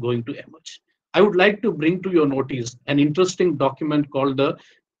situation is going to emerge. I would like to bring to your notice an interesting document called the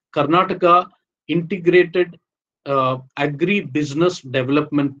Karnataka Integrated Agri-Business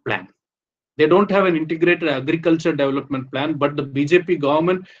Development Plan. They don't have an integrated agriculture development plan, but the BJP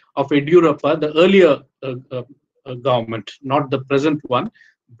government of Yediyurappa, the earlier government, not the present one,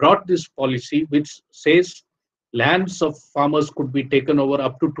 brought this policy which says lands of farmers could be taken over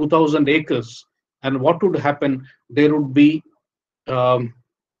up to 2,000 acres. And what would happen? There would be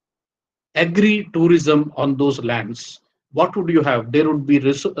agri-tourism on those lands. What would you have? There would be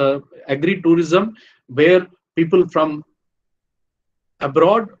agri-tourism where people from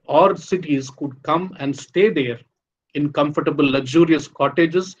abroad or cities could come and stay there in comfortable, luxurious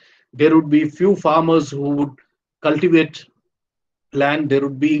cottages. There would be few farmers who would cultivate land. There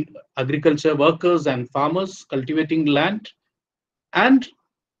would be agriculture workers and farmers cultivating land. And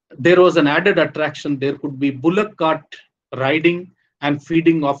there was an added attraction. There could be bullock cart riding and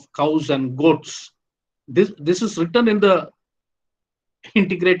feeding of cows and goats. This is written in the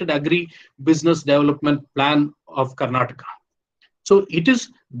Integrated Agri-Business Development Plan of Karnataka. So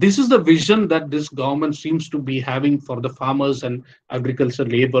this is the vision that this government seems to be having for the farmers and agriculture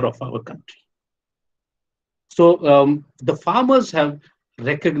labor of our country. So the farmers have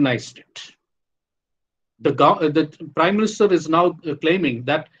recognized it. The Prime Minister is now claiming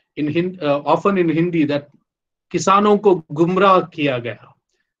that often in Hindi that kisanon ko gumrah kiya gaya.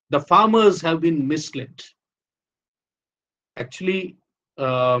 The farmers have been misled. Actually,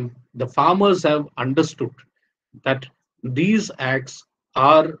 the farmers have understood that these acts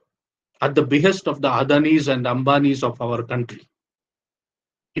are at the behest of the Adanis and Ambanis of our country.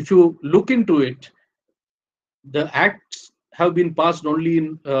 If you look into it, the acts have been passed only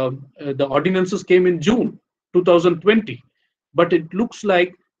in, the ordinances came in June 2020, but it looks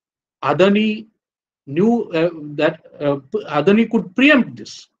like Adani knew that Adani could preempt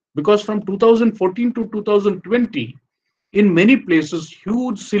this, because from 2014 to 2020, in many places,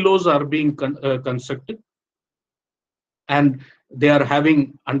 huge silos are being constructed, and they are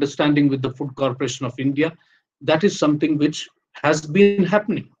having understanding with the Food Corporation of India. That is something which has been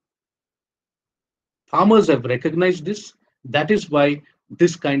happening. Farmers have recognized this. That is why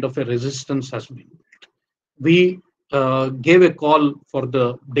this kind of a resistance has been built. We gave a call for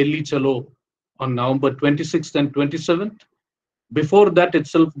the Delhi Chalo on November 26th and 27th. Before that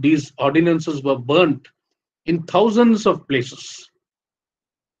itself, these ordinances were burnt in thousands of places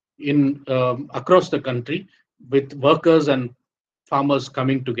in across the country, with workers and farmers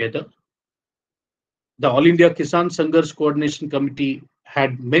coming together. The All India Kisan Sangharsh Coordination Committee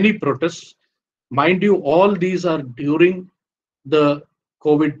had many protests. Mind you, all these are during the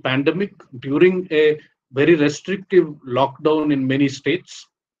COVID pandemic, during a very restrictive lockdown in many states,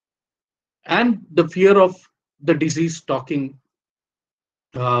 and the fear of the disease stalking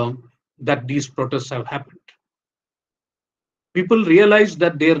that these protests have happened. People realize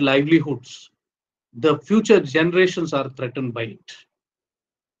that their livelihoods, the future generations, are threatened by it.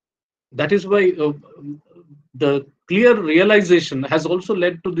 That is why the clear realization has also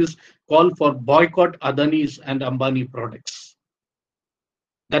led to this call for boycott Adani's and Ambani products.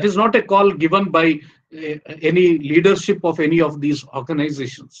 That is not a call given by any leadership of any of these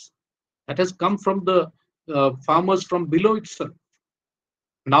organizations. That has come from the farmers from below itself.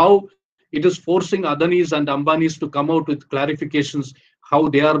 Now it is forcing Adanis and Ambanis to come out with clarifications how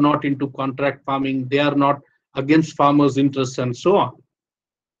they are not into contract farming, they are not against farmers' interests, and so on.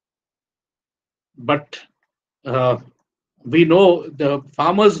 But we know, the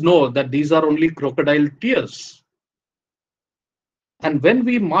farmers know that these are only crocodile tears. And when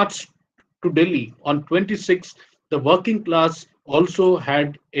we marched to Delhi on 26th, the working class also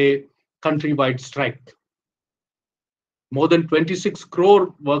had a countrywide strike. More than 26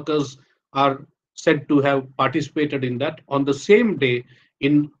 crore workers are said to have participated in that. On the same day,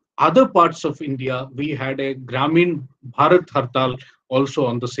 in other parts of India, we had a Gramin Bharat Hartal also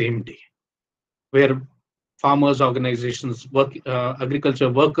on the same day, where farmers organizations, agriculture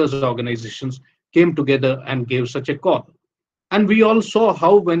workers organizations came together and gave such a call. And we all saw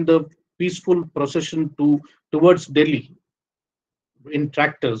how, when the peaceful procession towards Delhi in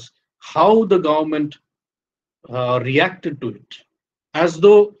tractors, how the government reacted to it, as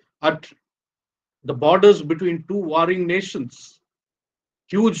though at the borders between two warring nations,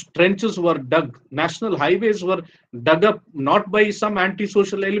 huge trenches were dug, national highways were dug up, not by some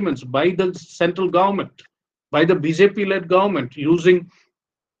anti-social elements, by the central government, by the BJP-led government, using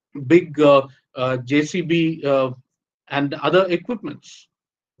big JCB and other equipments.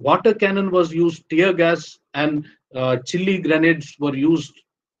 Water cannon was used, tear gas and chili grenades were used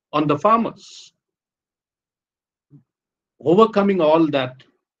on the farmers. Overcoming all that,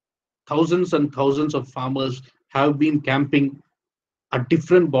 thousands and thousands of farmers have been camping at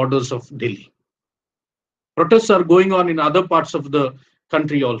different borders of Delhi. Protests are going on in other parts of the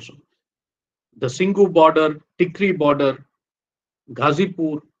country also. The Singhu border, Tikri border,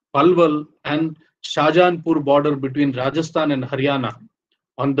 Ghazipur, Palwal, and Shahjahanpur border between Rajasthan and Haryana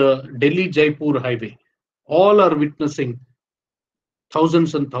on the Delhi-Jaipur highway, all are witnessing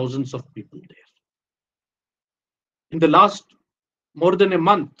thousands and thousands of people there. In the last more than a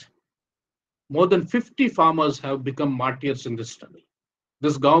month, more than 50 farmers have become martyrs in this struggle.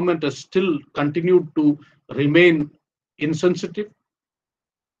 This government has still continued to remain insensitive,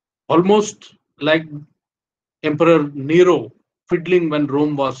 almost like Emperor Nero fiddling when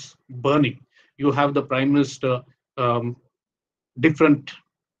Rome was burning. You have the Prime Minister, different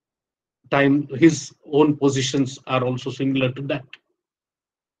time, his own positions are also similar to that.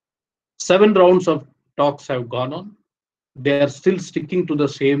 7 rounds of talks have gone on. They are still sticking to the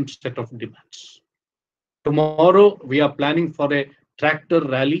same set of demands. Tomorrow, we are planning for a tractor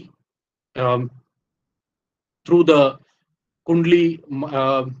rally through the Kundli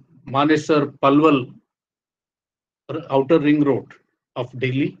Manesar Palwal outer ring road of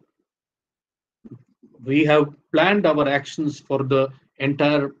Delhi. We have planned our actions for the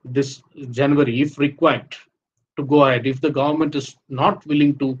entire this January, if required, to go ahead. If the government is not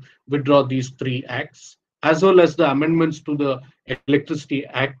willing to withdraw these 3 acts, as well as the amendments to the Electricity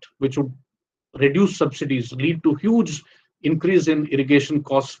Act, which would reduce subsidies, lead to huge increase in irrigation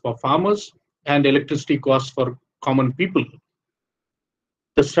costs for farmers and electricity costs for common people,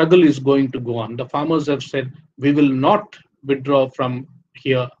 the struggle is going to go on. The farmers have said, we will not withdraw from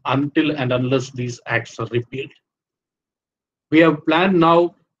here until and unless these acts are repealed. We have planned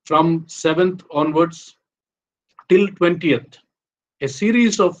now from 7th onwards till 20th, a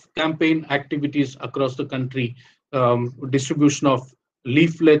series of campaign activities across the country, distribution of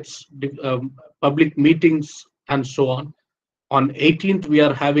leaflets, public meetings, and so on. On 18th, we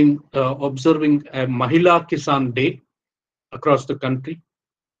are observing a Mahila Kisan Day across the country.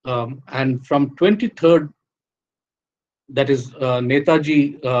 And from 23rd, that is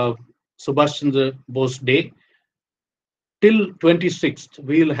Netaji Subhash Chandra Bose Day, till 26th,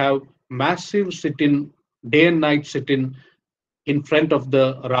 we will have massive sit-in, day and night sit-in in front of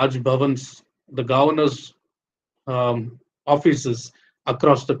the Raj Bhavans, the governor's offices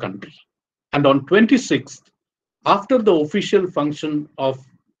across the country. And on 26th, after the official function of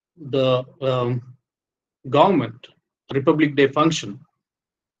the government, Republic Day function,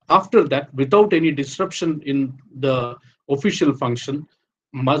 after that, without any disruption in the official function,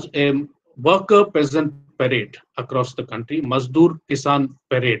 a worker peasant parade across the country, Mazdoor Kisan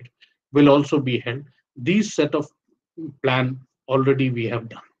parade, will also be held. These set of plan already we have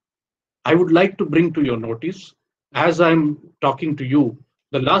done. I would like to bring to your notice, as I'm talking to you,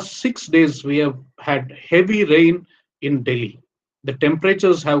 the last 6 days we have had heavy rain in Delhi. The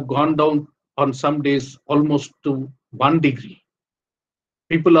temperatures have gone down on some days almost to 1 degree.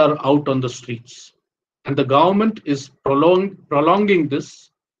 People are out on the streets, and the government is prolonging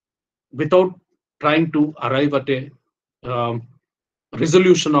this without trying to arrive at a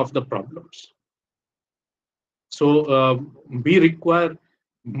resolution of the problems. So we require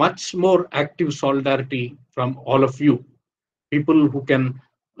much more active solidarity from all of you, people who can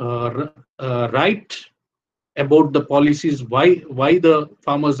write about the policies, why the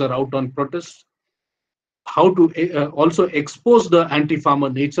farmers are out on protest, how to also expose the anti-farmer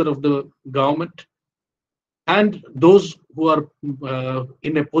nature of the government, and those who are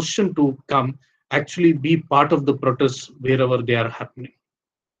in a position to come actually be part of the protests wherever they are happening.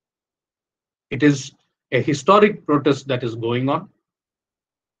 It is a historic protest that is going on,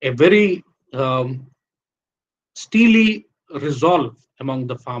 a very steely resolve among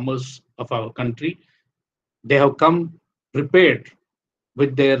the farmers of our country. They have come prepared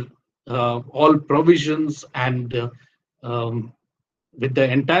with their all provisions and with the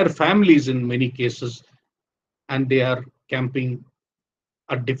entire families in many cases, and they are camping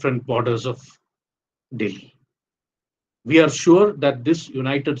at different borders of Delhi. We are sure that this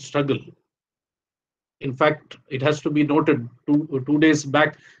united struggle, in fact, it has to be noted, 2 days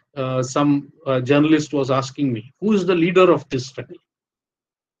back, some journalist was asking me, who is the leader of this struggle?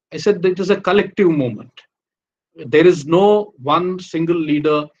 I said that it is a collective movement. There is no one single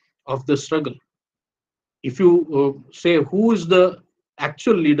leader of the struggle. If you say who is the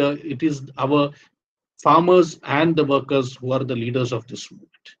actual leader, it is our farmers and the workers who are the leaders of this movement.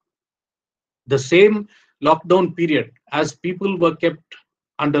 The same lockdown period, as people were kept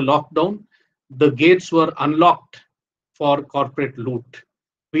under lockdown, the gates were unlocked for corporate loot.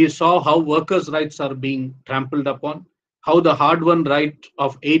 We saw how workers' rights are being trampled upon, how the hard-won right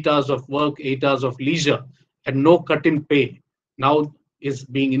of 8 hours of work, 8 hours of leisure, and no cut in pay now is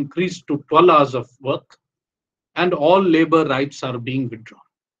being increased to 12 hours of work, and all labor rights are being withdrawn.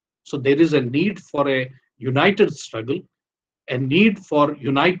 So there is a need for a united struggle, a need for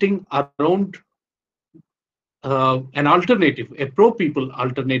uniting around an alternative, a pro-people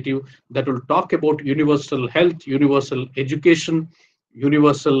alternative that will talk about universal health, universal education,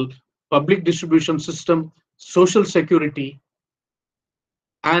 universal public distribution system, social security,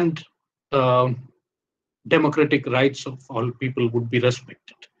 and democratic rights of all people would be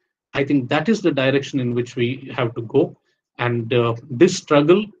respected. I think that is the direction in which we have to go. And this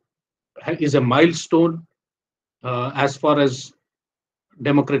struggle is a milestone as far as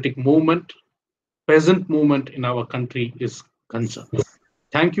democratic movement, present movement in our country is concerned.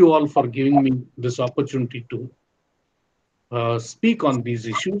 Thank you all for giving me this opportunity to speak on these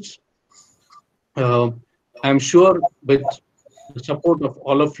issues. I'm sure with the support of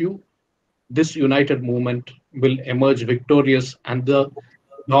all of you, this united movement will emerge victorious, and the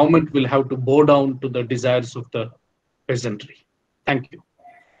government will have to bow down to the desires of the peasantry. Thank you.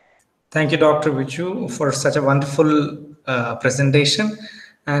 Thank you, Dr. Vijoo, for such a wonderful presentation.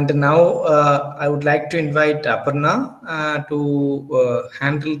 And now I would like to invite Aparna to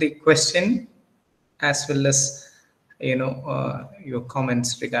handle the question as well as your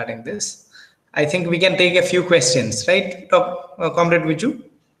comments regarding this. I think we can take a few questions, right, Comrade Vijoo?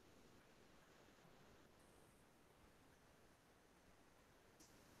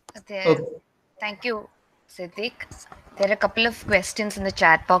 Okay. Thank you, Siddik. There are a couple of questions in the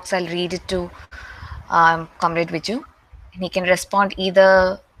chat box. I'll read it to Comrade Vijoo, and he can respond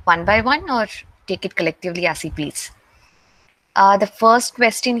either one by one or take it collectively as he please. The first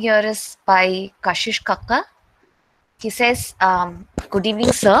question here is by Kashish Kakka. He says, good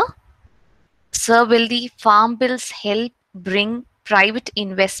evening, sir. Sir, will the farm bills help bring private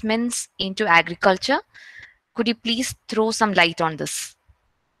investments into agriculture? Could you please throw some light on this?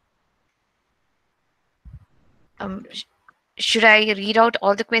 Should I read out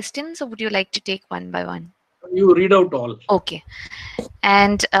all the questions, or would you like to take one by one? You read out all. Okay.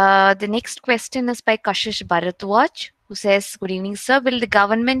 And the next question is by Kashish Bharatwaj, who says, good evening, sir. Will the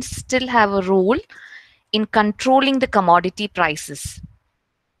government still have a role in controlling the commodity prices?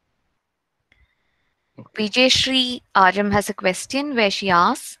 Vijayshri Aram has a question where she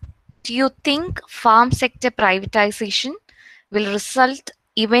asks, do you think farm sector privatization will result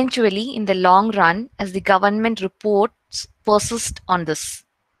eventually in the long run as the government reports persist on this?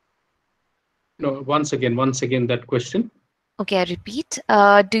 No, once again that question. Okay, I repeat.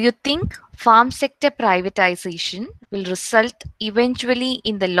 Do you think farm sector privatization will result eventually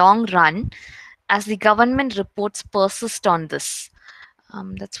in the long run as the government reports persist on this?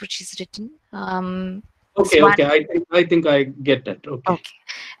 That's what she's written. Okay. I think I get that. Okay.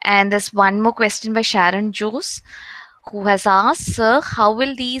 And there's one more question by Sharon Jose, who has asked, sir, how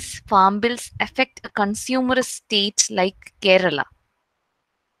will these farm bills affect a consumerist state like Kerala?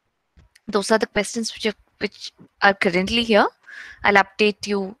 Those are the questions which are currently here. I'll update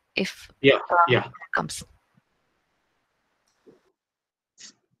you if it comes.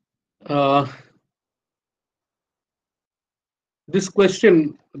 this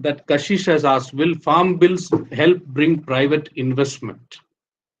question that Kashish has asked, will farm bills help bring private investment?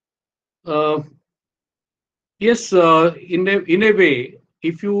 Yes, in a way,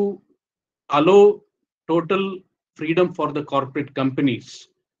 if you allow total freedom for the corporate companies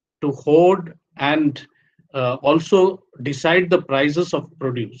to hoard and also decide the prices of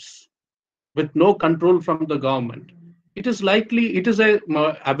produce with no control from the government, it is a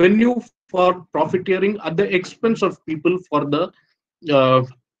avenue for profiteering at the expense of people for the uh,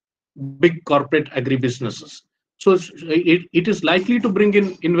 big corporate agribusinesses. So it is likely to bring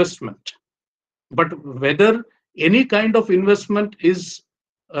in investment. But whether any kind of investment is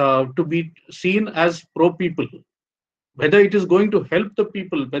to be seen as pro people, whether it is going to help the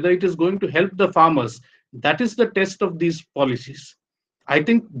people, whether it is going to help the farmers, that is the test of these policies. I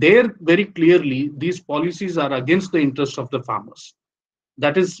think there very clearly these policies are against the interests of the farmers.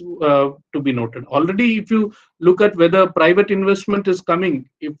 That is to be noted. Already, if you look at whether private investment is coming,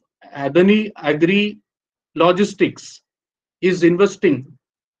 if Adani Agri Logistics is investing,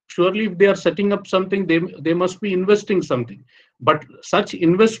 surely if they are setting up something, they must be investing something. But such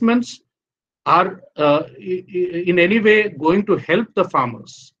investments are in any way going to help the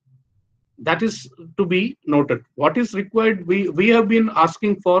farmers. That is to be noted. What is required, we have been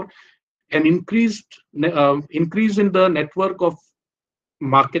asking for an increase in the network of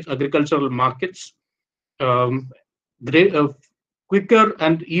markets, agricultural markets, great, quicker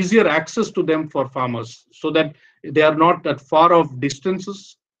and easier access to them for farmers, so that they are not at far off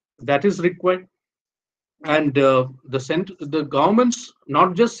distances. That is required. And the governments,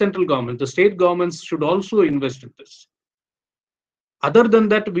 not just central government, the state governments should also invest in this. Other than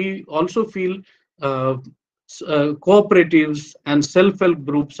that, we also feel cooperatives and self-help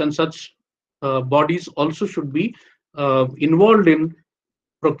groups and such bodies also should be involved in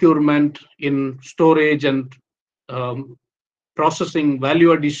procurement, in storage and processing,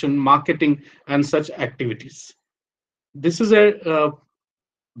 value addition, marketing, and such activities. This is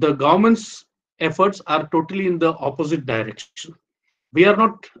the government's efforts are totally in the opposite direction. We are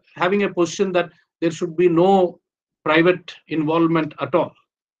not having a position that there should be no private involvement at all.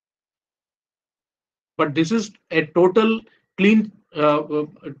 But this is a total clean,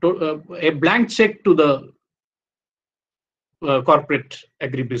 a blank check to the corporate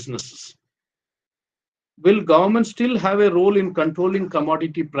agribusinesses. Will government still have a role in controlling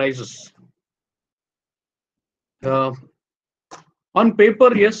commodity prices? On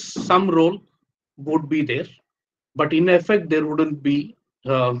paper, yes, some role would be there, but in effect, they wouldn't be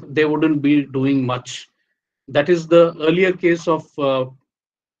doing much. That is the earlier case of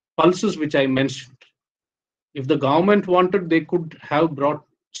pulses, which I mentioned. If the government wanted, they could have brought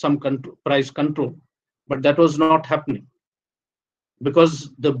some price control, but that was not happening,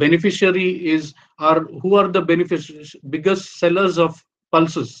 because the beneficiary who are the beneficiaries, biggest sellers of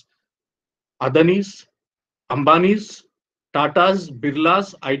pulses? Adanis, Ambanis, Tatas,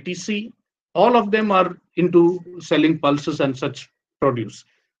 Birlas, ITC, all of them are into selling pulses and such produce.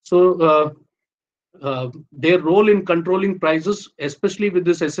 So their role in controlling prices, especially with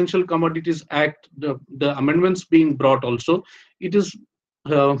this Essential Commodities Act, the amendments being brought also, it is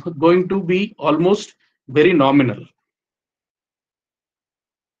going to be almost very nominal.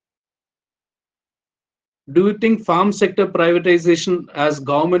 Do you think farm sector privatization, as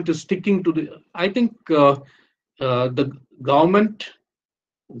government is sticking to the? I think the government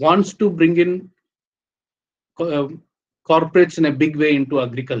wants to bring in corporates in a big way into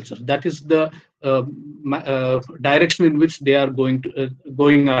agriculture. That is the direction in which they are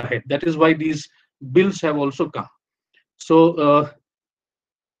going ahead. That is why these bills have also come. So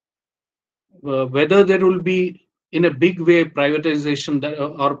whether there will be in a big way privatization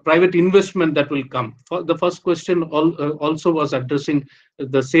or private investment that will come. The first question also was addressing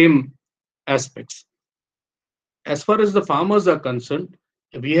the same aspects. As far as the farmers are concerned,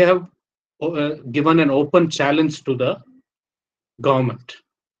 we have given an open challenge to the government.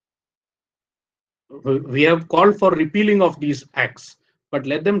 We have called for repealing of these acts, but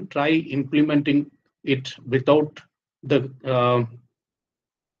let them try implementing it without the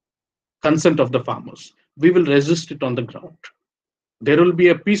consent of the farmers. We will resist it on the ground. There will be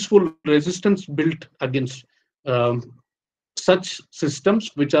a peaceful resistance built against such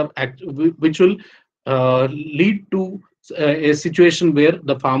systems which will lead to a situation where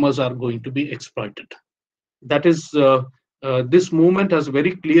the farmers are going to be exploited. That is, this movement has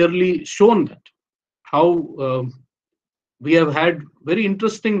very clearly shown that how we have had very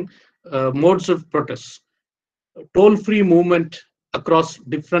interesting modes of protest, toll-free movement across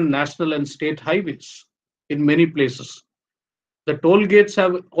different national and state highways in many places. The toll gates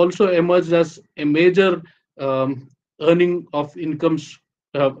have also emerged as a major earning of incomes,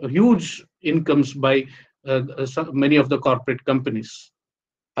 huge incomes by many of the corporate companies.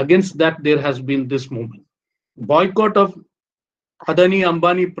 Against that, there has been this movement. Boycott of Adani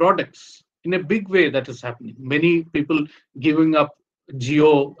Ambani products in a big way that is happening. Many people giving up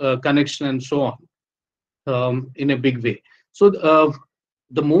geo connection and so on in a big way. So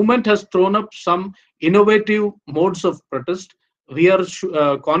the movement has thrown up some innovative modes of protest. We are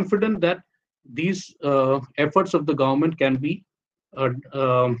confident that these efforts of the government can be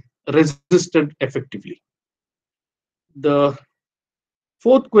resisted effectively. The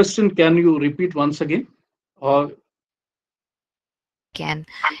fourth question, can you repeat once again? Or can.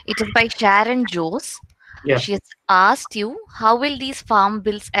 It is by Sharon Jose. yeah. She has asked you, how will these farm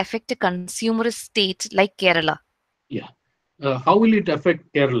bills affect a consumerist state like Kerala? Yeah. How will it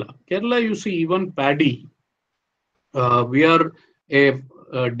affect Kerala? Kerala, you see, even paddy, we are a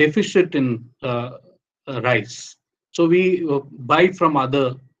deficit in rice. So we buy from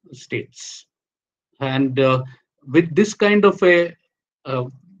other states. And with this kind of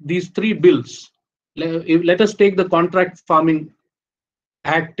these three bills, let us take the Contract Farming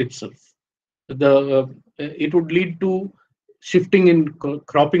Act itself. It would lead to shifting in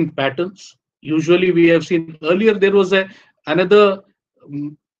cropping patterns. Usually, we have seen earlier there was another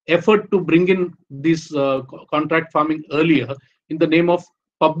effort to bring in this contract farming earlier in the name of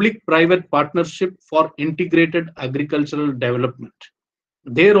public-private partnership for integrated agricultural development.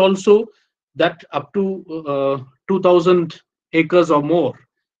 There also, that up to 2,000 acres or more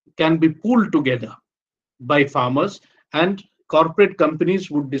can be pooled together by farmers, and corporate companies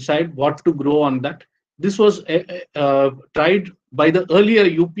would decide what to grow on that. This was tried by the earlier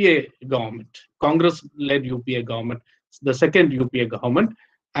UPA government, Congress-led UPA government, the second UPA government,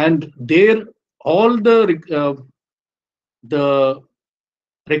 and there all the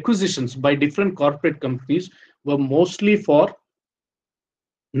requisitions by different corporate companies were mostly for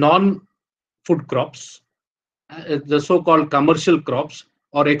non-food crops, the so-called commercial crops,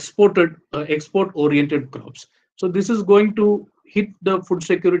 or export-oriented crops. So this is going to hit the food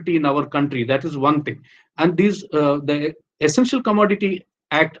security in our country. That is one thing. And these the Essential Commodity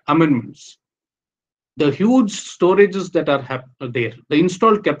Act amendments, the huge storages that are there, the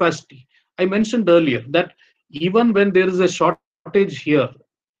installed capacity. I mentioned earlier that even when there is a shortage here,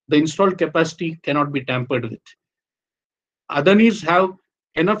 the installed capacity cannot be tampered with. Adanis have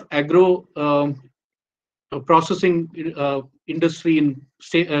enough agro processing industry in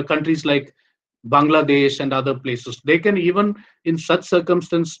countries like Bangladesh and other places. They can even, in such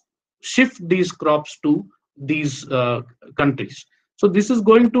circumstance, shift these crops to these countries. So this is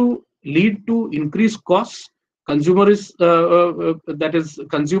going to lead to increased costs. Consumer is that is,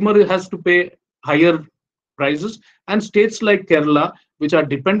 consumer has to pay higher prices, and states like Kerala, which are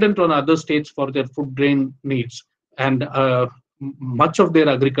dependent on other states for their food grain needs and much of their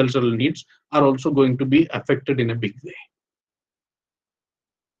agricultural needs, are also going to be affected in a big way.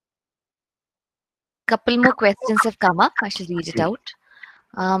 Couple more questions have come up. I shall read it out.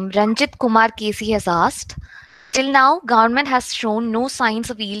 Ranjit Kumar Kesi has asked, till now, government has shown no signs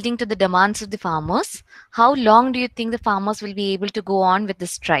of yielding to the demands of the farmers. How long do you think the farmers will be able to go on with the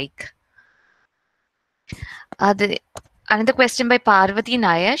strike? Another question by Parvati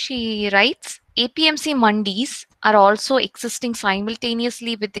Naya. She writes, APMC mandis are also existing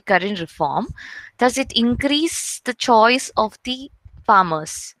simultaneously with the current reform. Does it increase the choice of the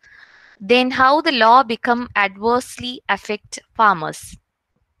farmers? Then how the law become adversely affect farmers?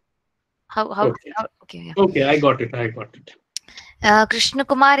 Okay, I got it. Krishna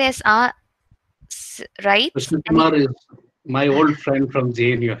Kumar is right. Krishna Kumar is my old friend from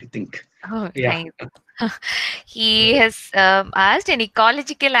JNU, I think. Oh, yeah. Nice. He has asked, an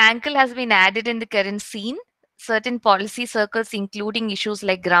ecological angle has been added in the current scene. Certain policy circles, including issues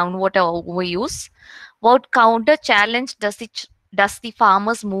like groundwater overuse. What counter challenge does the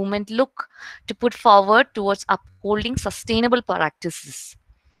farmers' movement look to put forward towards upholding sustainable practices?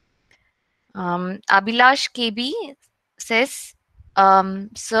 Abhilash KB says,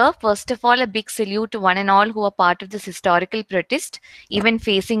 sir, first of all, a big salute to one and all who are part of this historical protest, even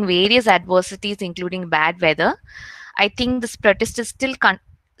facing various adversities, including bad weather. I think this protest is still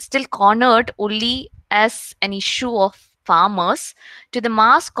cornered only as an issue of farmers. To the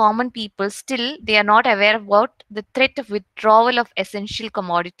mass common people, still they are not aware about the threat of withdrawal of essential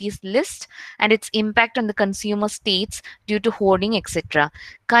commodities list and its impact on the consumer states due to hoarding, etc.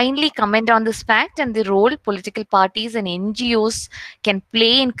 Kindly comment on this fact and the role political parties and NGOs can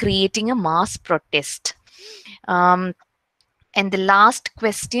play in creating a mass protest. And the last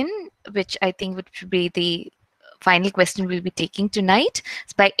question, which I think would be the final question we'll be taking tonight.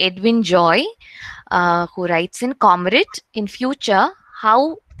 It's by Edwin Joy, who writes in, Comrade, in future,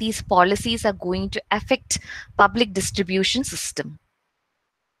 how these policies are going to affect public distribution system?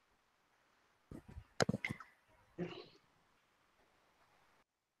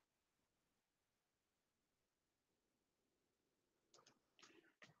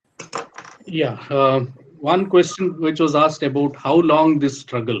 Yeah, one question which was asked about how long this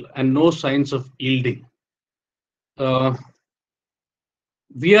struggle and no signs of yielding.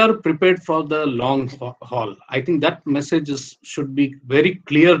 We are prepared for the long haul. I think that message should be very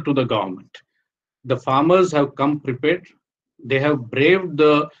clear to the government. The farmers have come prepared. They have braved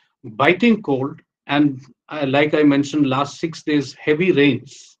the biting cold, and like I mentioned, last 6 days, heavy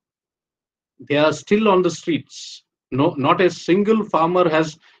rains. They are still on the streets. No, not a single farmer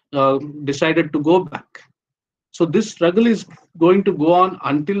has decided to go back. So this struggle is going to go on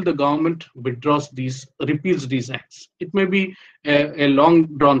until the government repeals these acts. It may be a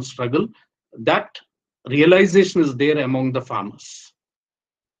long drawn struggle. That realization is there among the farmers.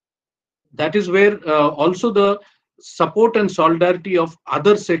 That is where also the support and solidarity of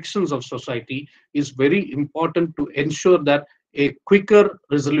other sections of society is very important to ensure that a quicker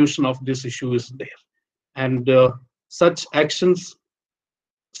resolution of this issue is there. And such actions,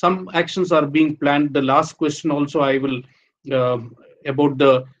 some actions are being planned. The last question also I will about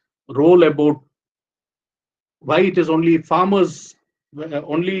the role, about why it is only farmers,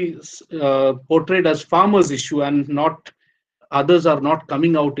 only portrayed as farmers issue and not others are not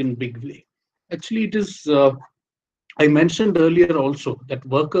coming out in big way. Actually, it is, I mentioned earlier also that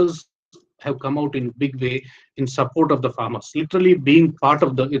workers have come out in big way in support of the farmers, literally being part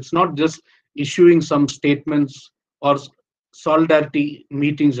of it's not just issuing some statements or solidarity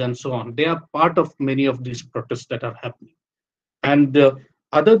meetings and so on. They are part of many of these protests that are happening. And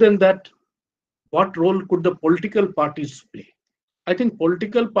other than that, what role could the political parties play? I think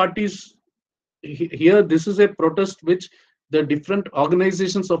political parties here, this is a protest which the different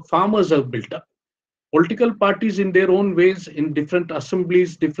organizations of farmers have built up. Political parties in their own ways, in different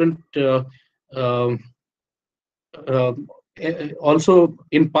assemblies, different also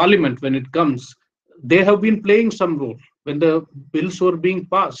in parliament when it comes, they have been playing some role. When the bills were being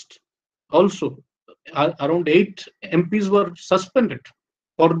passed, also around 8 MPs were suspended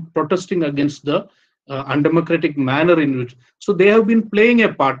for protesting against the undemocratic manner in which. So they have been playing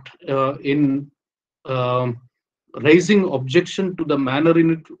a part in raising objection to the manner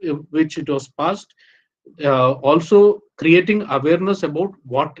in which it was passed, also creating awareness about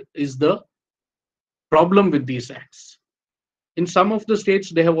what is the problem with these acts. In some of the states,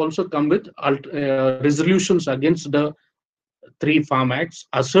 they have also come with resolutions against the 3 farm acts,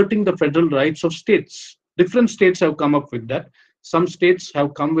 asserting the federal rights of states. Different states have come up with that. Some states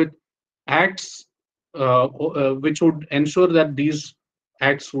have come with acts which would ensure that these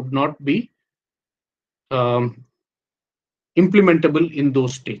acts would not be implementable in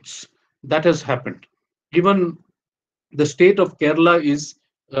those states. That has happened. Even the state of Kerala is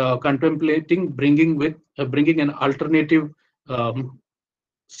contemplating bringing an alternative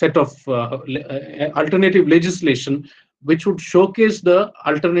set of alternative legislation which would showcase the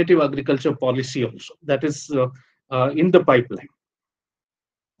alternative agriculture policy also. That is in the pipeline.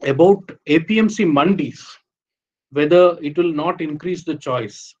 About APMC mandis, whether it will not increase the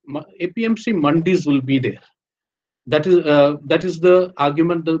choice. APMC mandis will be there. That is the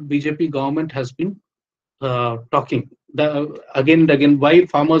argument the BJP government has been talking. Again and again, why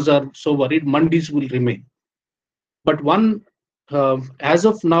farmers are so worried, mandis will remain. But as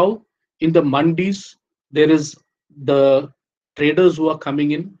of now, in the mandis, there is the traders who are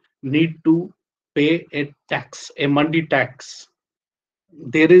coming in need to pay a tax, a mandi tax.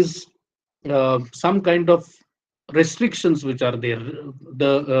 There is some kind of restrictions which are there.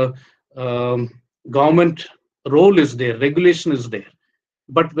 The government role is there, regulation is there.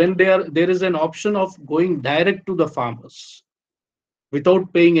 But when there is an option of going direct to the farmers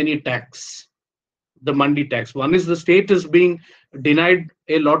without paying any tax, the mandi tax. One is the state is being denied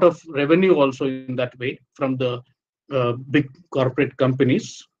a lot of revenue also in that way from the big corporate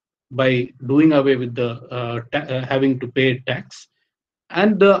companies by doing away with the having to pay tax.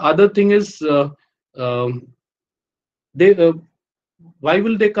 And the other thing is, why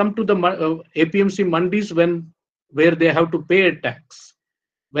will they come to the APMC mandis where they have to pay a tax,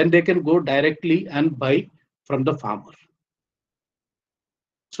 when they can go directly and buy from the farmer?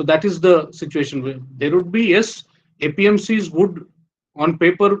 So that is the situation. Where there would be, yes, APMCs would, on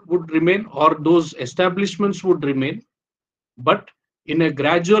paper, would remain, or those establishments would remain, but in a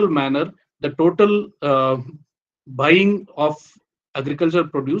gradual manner, the total buying of agricultural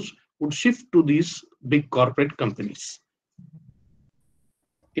produce would shift to these big corporate companies.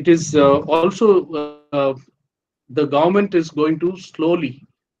 It is also the government is going to slowly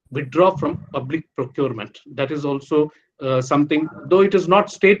withdraw from public procurement. That is also something, though it is not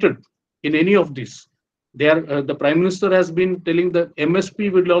stated in any of this. The Prime Minister has been telling that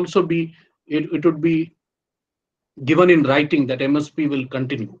MSP will also be, it would be given in writing that MSP will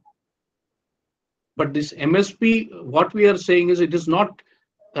continue. But this MSP, what we are saying is it is not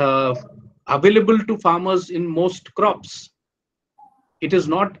available to farmers in most crops. It is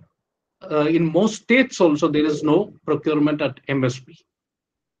not in most states also, there is no procurement at MSP.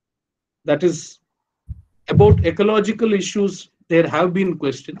 That is about ecological issues. There have been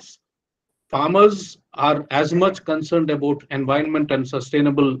questions. Farmers are as much concerned about environment and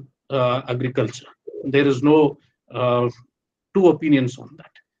sustainable agriculture. There is no two opinions on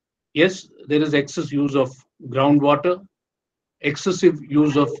that. Yes, there is excess use of groundwater, excessive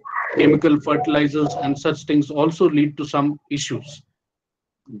use of chemical fertilizers, and such things also lead to some issues.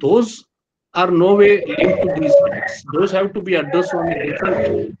 Those are no way linked to these facts. Those have to be addressed on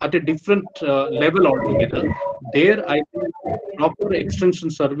at a different level altogether. There, I think proper extension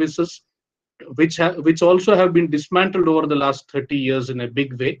services, which also have been dismantled over the last 30 years in a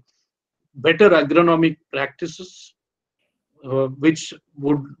big way, better agronomic practices, which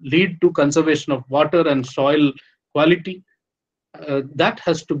would lead to conservation of water and soil quality, that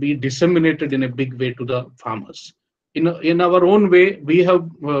has to be disseminated in a big way to the farmers. In our own way, we have,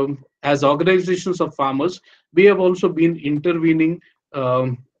 as organizations of farmers, we have also been intervening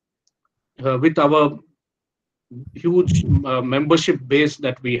with our huge membership base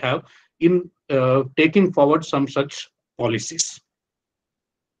that we have in taking forward some such policies.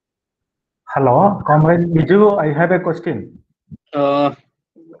 Hello, Comrade Vijoo, I have a question.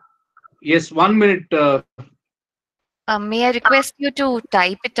 Yes, 1 minute. May I request you to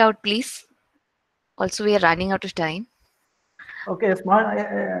type it out, please? Also, we are running out of time. Okay,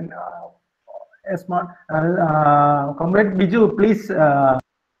 Comrade Vijoo, please.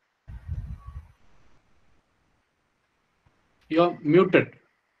 You're muted.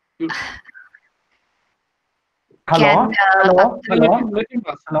 Hello. Let him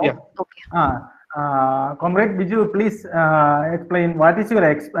ask. Hello. Yeah. Okay. Comrade Vijoo, please explain what is your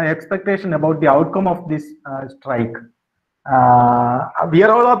expectation about the outcome of this strike. We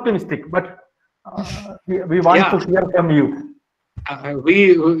are all optimistic, but we want to hear from you.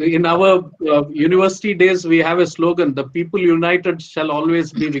 We in our university days, we have a slogan: "The people united shall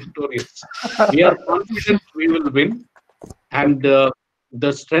always be victorious." We are confident we will win, and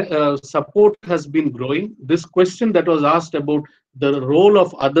the support has been growing. This question that was asked about the role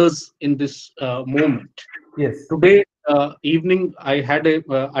of others in this movement. Yes. Today evening, I had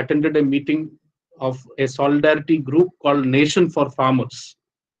attended a meeting of a solidarity group called Nation for Farmers.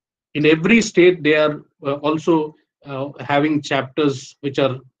 In every state, they are also having chapters which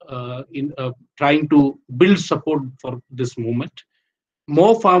are trying to build support for this movement.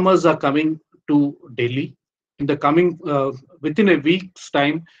 More farmers are coming to Delhi. In the coming, within a week's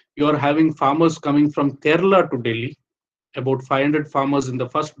time, you are having farmers coming from Kerala to Delhi, about 500 farmers in the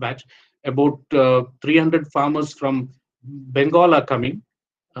first batch, about 300 farmers from Bengal are coming,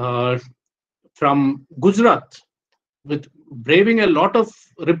 from Gujarat, with braving a lot of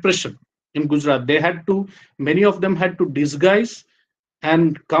repression in Gujarat. They had to, many of them had to disguise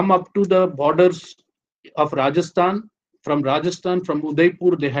and come up to the borders of Rajasthan. From Rajasthan, from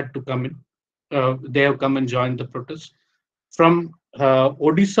Udaipur, they had to come in. They have come and joined the protest. From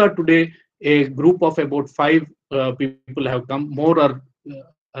Odisha today, a group of about 5 people have come. More are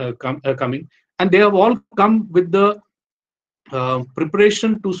coming, and they have all come with the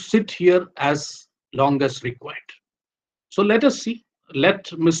preparation to sit here as long as required. So let us see. Let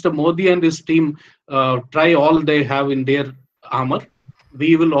Mr. Modi and his team try all they have in their armor.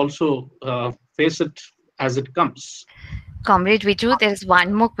 We will also face it as it comes. Comrade Vijoo, there is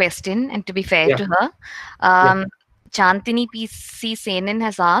one more question, and to be fair to her, Chantini PC Senin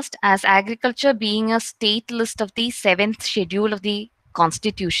has asked, as agriculture being a state list of the 7th schedule of the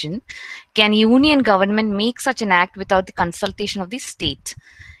Constitution, can union government make such an act without the consultation of the state?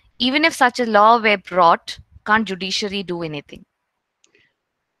 Even if such a law were brought, can't judiciary do anything?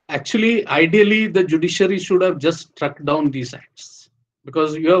 Actually, ideally, the judiciary should have just struck down these acts,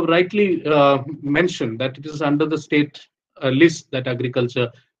 because you have rightly mentioned that it is under the state list that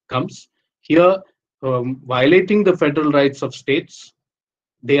agriculture comes. Here, violating the federal rights of states,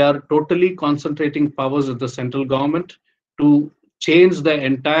 they are totally concentrating powers of the central government to change the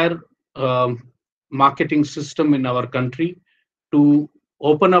entire marketing system in our country, to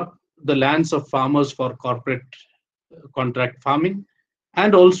open up the lands of farmers for corporate contract farming,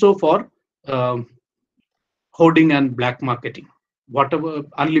 and also for hoarding and black marketing, whatever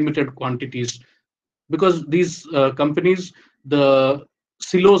unlimited quantities, because these companies, the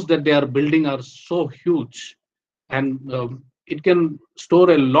silos that they are building are so huge, and it can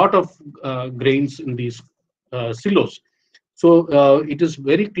store a lot of grains in these silos. So it is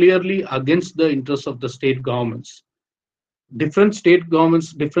very clearly against the interests of the state governments. Different state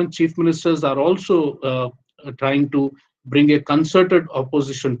governments, different chief ministers are also trying to bring a concerted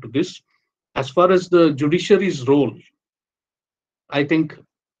opposition to this. As far as the judiciary's role, I think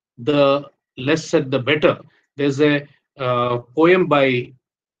the less said the better. There's a poem by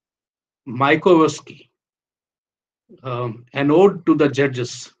Mayakovsky, an ode to the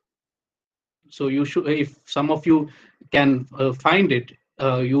judges. So you should, if some of you can find it,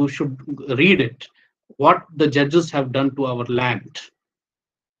 you should read it. What the judges have done to our land,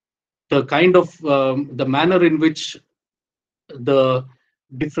 the kind of the manner in which the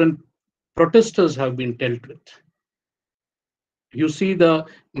different protesters have been dealt with. You see the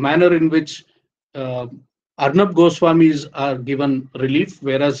manner in which Arnab Goswamis are given relief,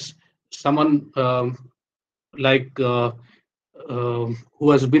 whereas someone like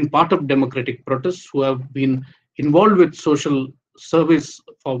who has been part of democratic protests, who have been involved with social service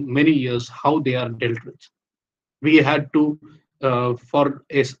for many years, how they are dealt with. We had to, for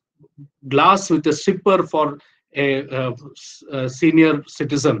a glass with a sipper for a senior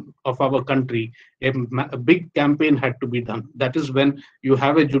citizen of our country, a big campaign had to be done. That is when you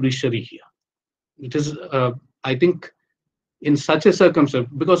have a judiciary here. It is, I think, in such a circumstance,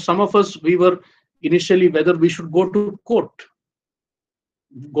 because some of us, we were initially whether we should go to court,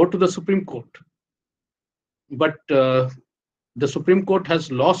 go to the Supreme Court. But the Supreme Court has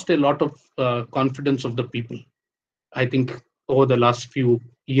lost a lot of confidence of the people, I think, over the last few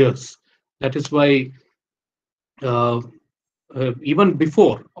years. That is why even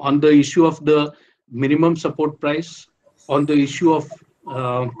before, on the issue of the minimum support price, on the issue of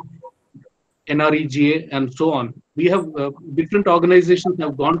NREGA and so on, we have different organizations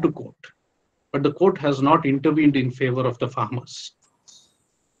have gone to court, but the court has not intervened in favor of the farmers.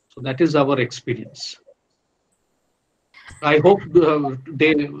 So that is our experience. I hope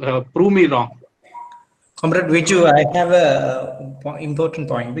they prove me wrong. Comrade Vijoo, I have a important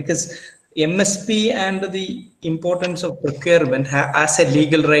point, because MSP and the importance of procurement as a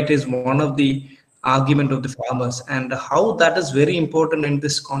legal right is one of the argument of the farmers, and how that is very important in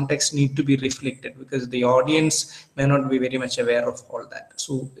this context need to be reflected, because the audience may not be very much aware of all that.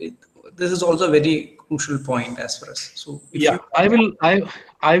 So this is also a very crucial point as far as. So yeah, I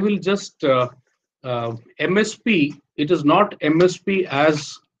will just MSP. It is not MSP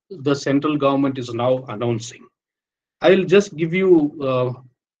as the central government is now announcing. I will just give you.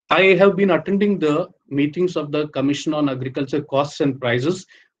 I have been attending the meetings of the Commission on Agriculture Costs and Prices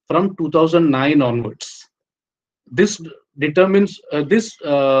from 2009 onwards. This determines, this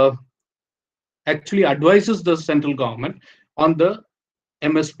actually advises the central government on the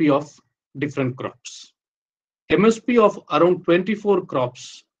MSP of different crops. MSP of around 24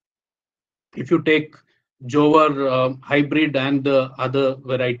 crops, if you take Jowar hybrid and the other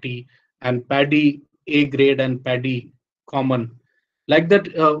variety, and paddy A grade and paddy common, like that,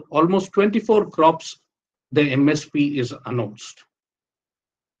 almost 24 crops, the MSP is announced.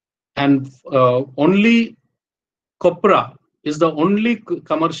 And only copra is the only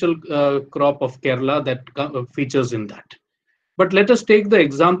commercial crop of Kerala that features in that. But let us take the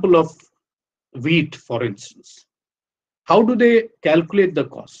example of wheat, for instance. How do they calculate the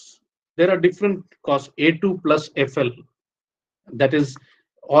costs? There are different costs, A2 plus FL, that is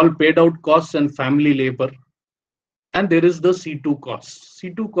all paid out costs and family labor. And there is the C2 costs.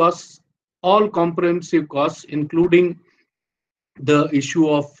 C2 costs, all comprehensive costs, including the issue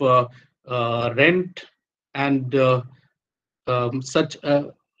of rent and such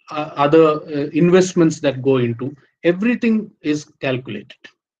other investments that go into, everything is calculated.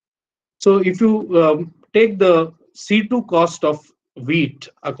 So if you take the C2 cost of wheat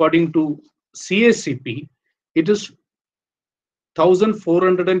according to CACP, it is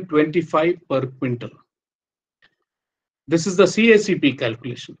 1,425 per quintal. This is the CACP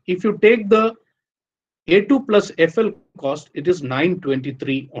calculation. If you take the A2 plus FL cost, it is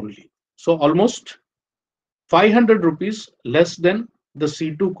 923 only. So almost 500 rupees less than the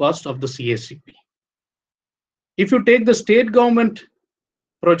C2 cost of the CACP. If you take the state government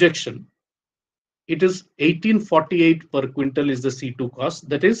projection, it is 1848 per quintal is the C2 cost.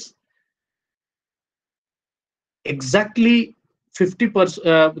 That is exactly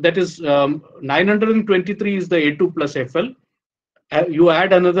 50%. That is 923 is the A2 plus FL. You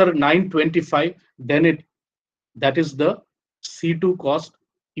add another 925, then that is the C2 cost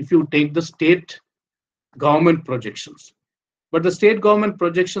if you take the state government projections. But the state government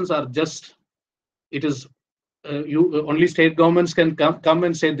projections are just, it is, only state governments can come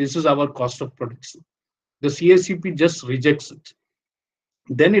and say, this is our cost of production. The CACP just rejects it.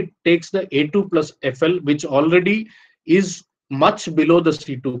 Then it takes the A2 plus FL, which already is much below the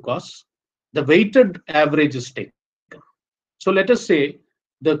C2 costs. The weighted average is taken. So let us say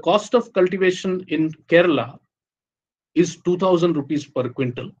the cost of cultivation in Kerala is 2,000 rupees per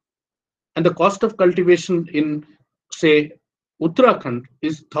quintal, and the cost of cultivation in, say, Uttarakhand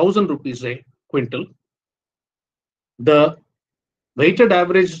is 1,000 rupees a quintal. The weighted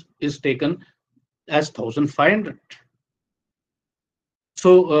average is taken as 1,500.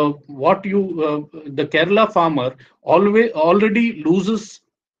 So the Kerala farmer already loses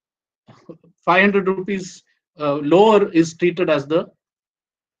 500 rupees lower is treated as the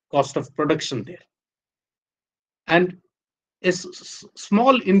cost of production there. And a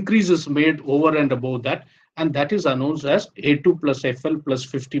small increase is made over and above that, and that is announced as A2 plus FL plus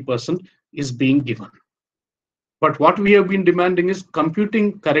 50% is being given. But what we have been demanding is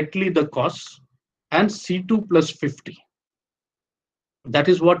computing correctly the costs and C2 plus 50. That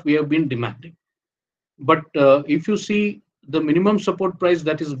is what we have been demanding. But if you see the minimum support price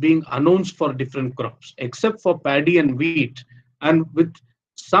that is being announced for different crops, except for paddy and wheat, and with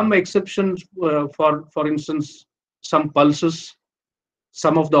some exceptions for instance, some pulses,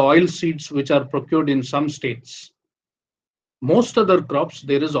 some of the oil seeds which are procured in some states, most other crops,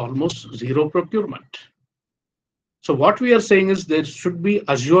 there is almost zero procurement. So what we are saying is there should be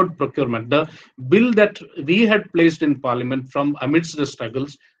assured procurement. The bill that we had placed in Parliament from amidst the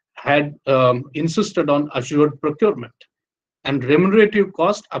struggles had insisted on assured procurement and remunerative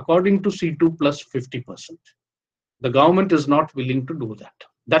cost according to C2 plus 50%. The government is not willing to do that.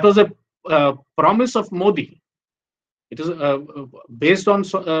 That was a promise of Modi. It is based on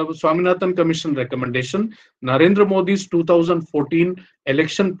Swaminathan Commission recommendation, Narendra Modi's 2014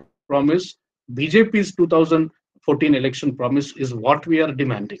 election promise, BJP's 2014 election promise is what we are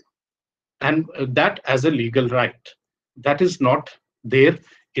demanding. And that as a legal right. That is not there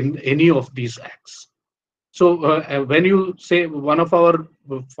in any of these acts. So when you say, one of our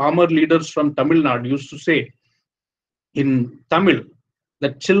farmer leaders from Tamil Nadu used to say in Tamil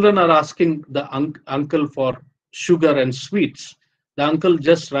that children are asking the uncle for sugar and sweets. The uncle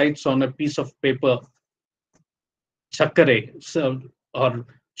just writes on a piece of paper, chakkare, or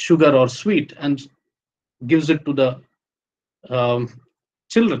sugar or sweet, and gives it to the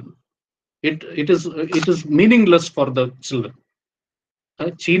children. It is meaningless for the children.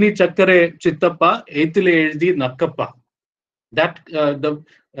 Chini chakkare chittappa, eitile ezhdi nakkappa. That the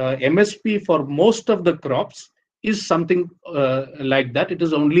MSP for most of the crops is something like that. It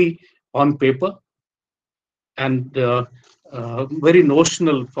is only on paper and very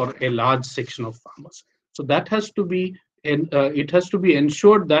notional for a large section of farmers. So that has to be, it has to be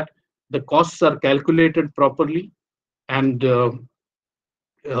ensured that the costs are calculated properly, and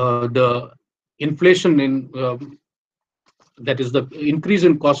the inflation in that is the increase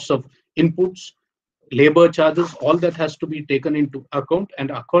in costs of inputs, labor charges, all that has to be taken into account, and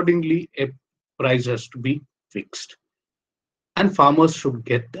accordingly a price has to be fixed, and farmers should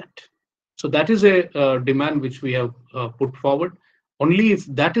get that. So that is a demand which we have put forward. Only if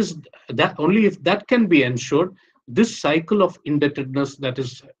that can be ensured, this cycle of indebtedness that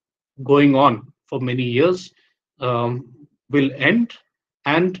is going on for many years will end,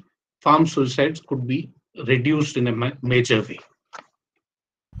 and farm suicides could be reduced in a major way.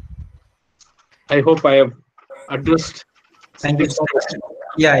 I hope I have addressed. Thank you so much.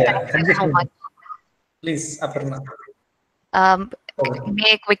 Yeah. Thank you so much. Please, Aparna.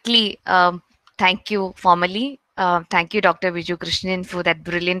 May I quickly thank you formally. Thank you, Dr. Vijoo Krishnan, for that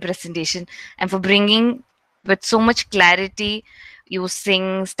brilliant presentation and for bringing with so much clarity,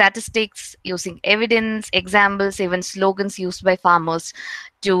 using statistics, using evidence, examples, even slogans used by farmers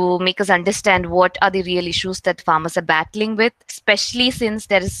to make us understand what are the real issues that farmers are battling with, especially since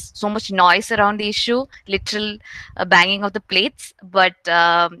there is so much noise around the issue, literal banging of the plates, but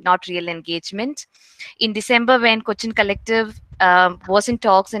not real engagement. In December, when Cochin Collective was in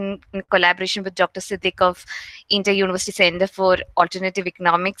talks in collaboration with Dr. Siddik of Inter-University Center for Alternative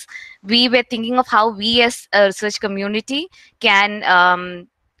Economics, we were thinking of how we as a research community can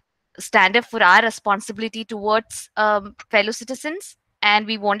stand up for our responsibility towards fellow citizens. And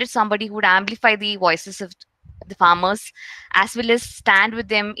we wanted somebody who would amplify the voices of the farmers, as well as stand with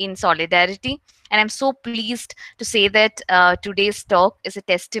them in solidarity. And I'm so pleased to say that today's talk is a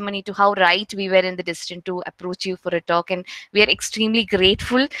testimony to how right we were in the decision to approach you for a talk. And we are extremely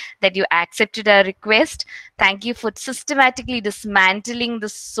grateful that you accepted our request. Thank you for systematically dismantling the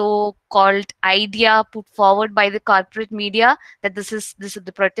so-called idea put forward by the corporate media that this is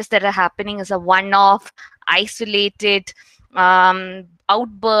the protests that are happening is a one-off, isolated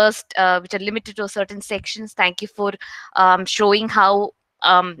outburst, which are limited to certain sections. Thank you for showing how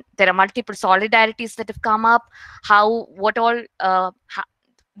there are multiple solidarities that have come up,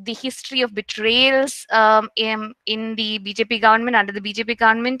 the history of betrayals in the BJP government, under the BJP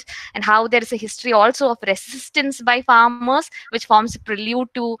government, and how there is a history also of resistance by farmers, which forms a prelude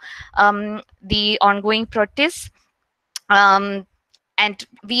to the ongoing protests. And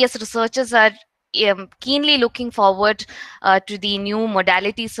we as researchers are keenly looking forward to the new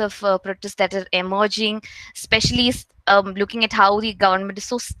modalities of protest that are emerging, especially looking at how the government is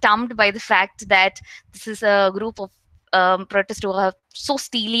so stumped by the fact that this is a group of protesters who are so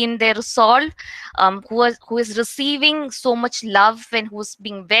steely in their resolve, who is receiving so much love and who's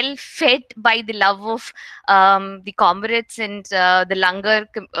being well fed by the love of the comrades and the langar,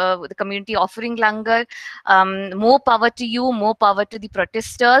 the community offering langar. More power to you, more power to the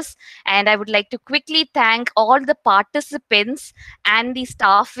protesters. And I would like to quickly thank all the participants and the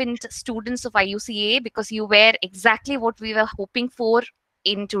staff and students of IUCAE, because you were exactly what we were hoping for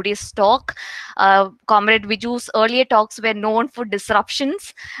in today's talk. Comrade Vijoo's earlier talks were known for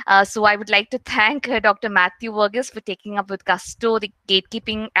disruptions. So I would like to thank Dr. Mathew Varghese for taking up with gusto the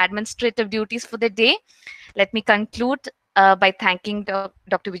gatekeeping administrative duties for the day. Let me conclude by thanking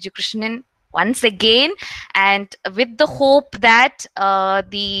Dr. Vijoo Krishnan once again, and with the hope that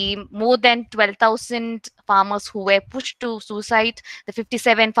the more than 12,000 farmers who were pushed to suicide, the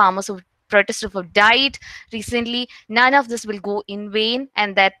 57 farmers who protesters who have died recently, none of this will go in vain,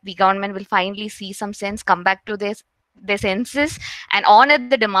 and that the government will finally see some sense, come back to their senses, and honor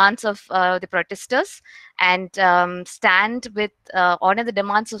the demands of the protesters, and honor the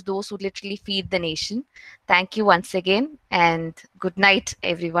demands of those who literally feed the nation. Thank you once again, and good night,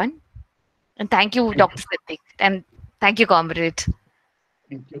 everyone. And thank you, Dr. Siddik, and thank you, comrade.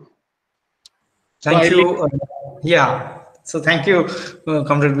 Thank you. Thank you. So thank you,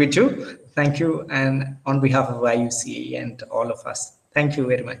 Comrade Vijoo. Thank you, and on behalf of IUCAE and all of us, thank you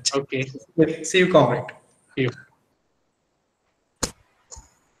very much. Okay. See you, comrade. See you.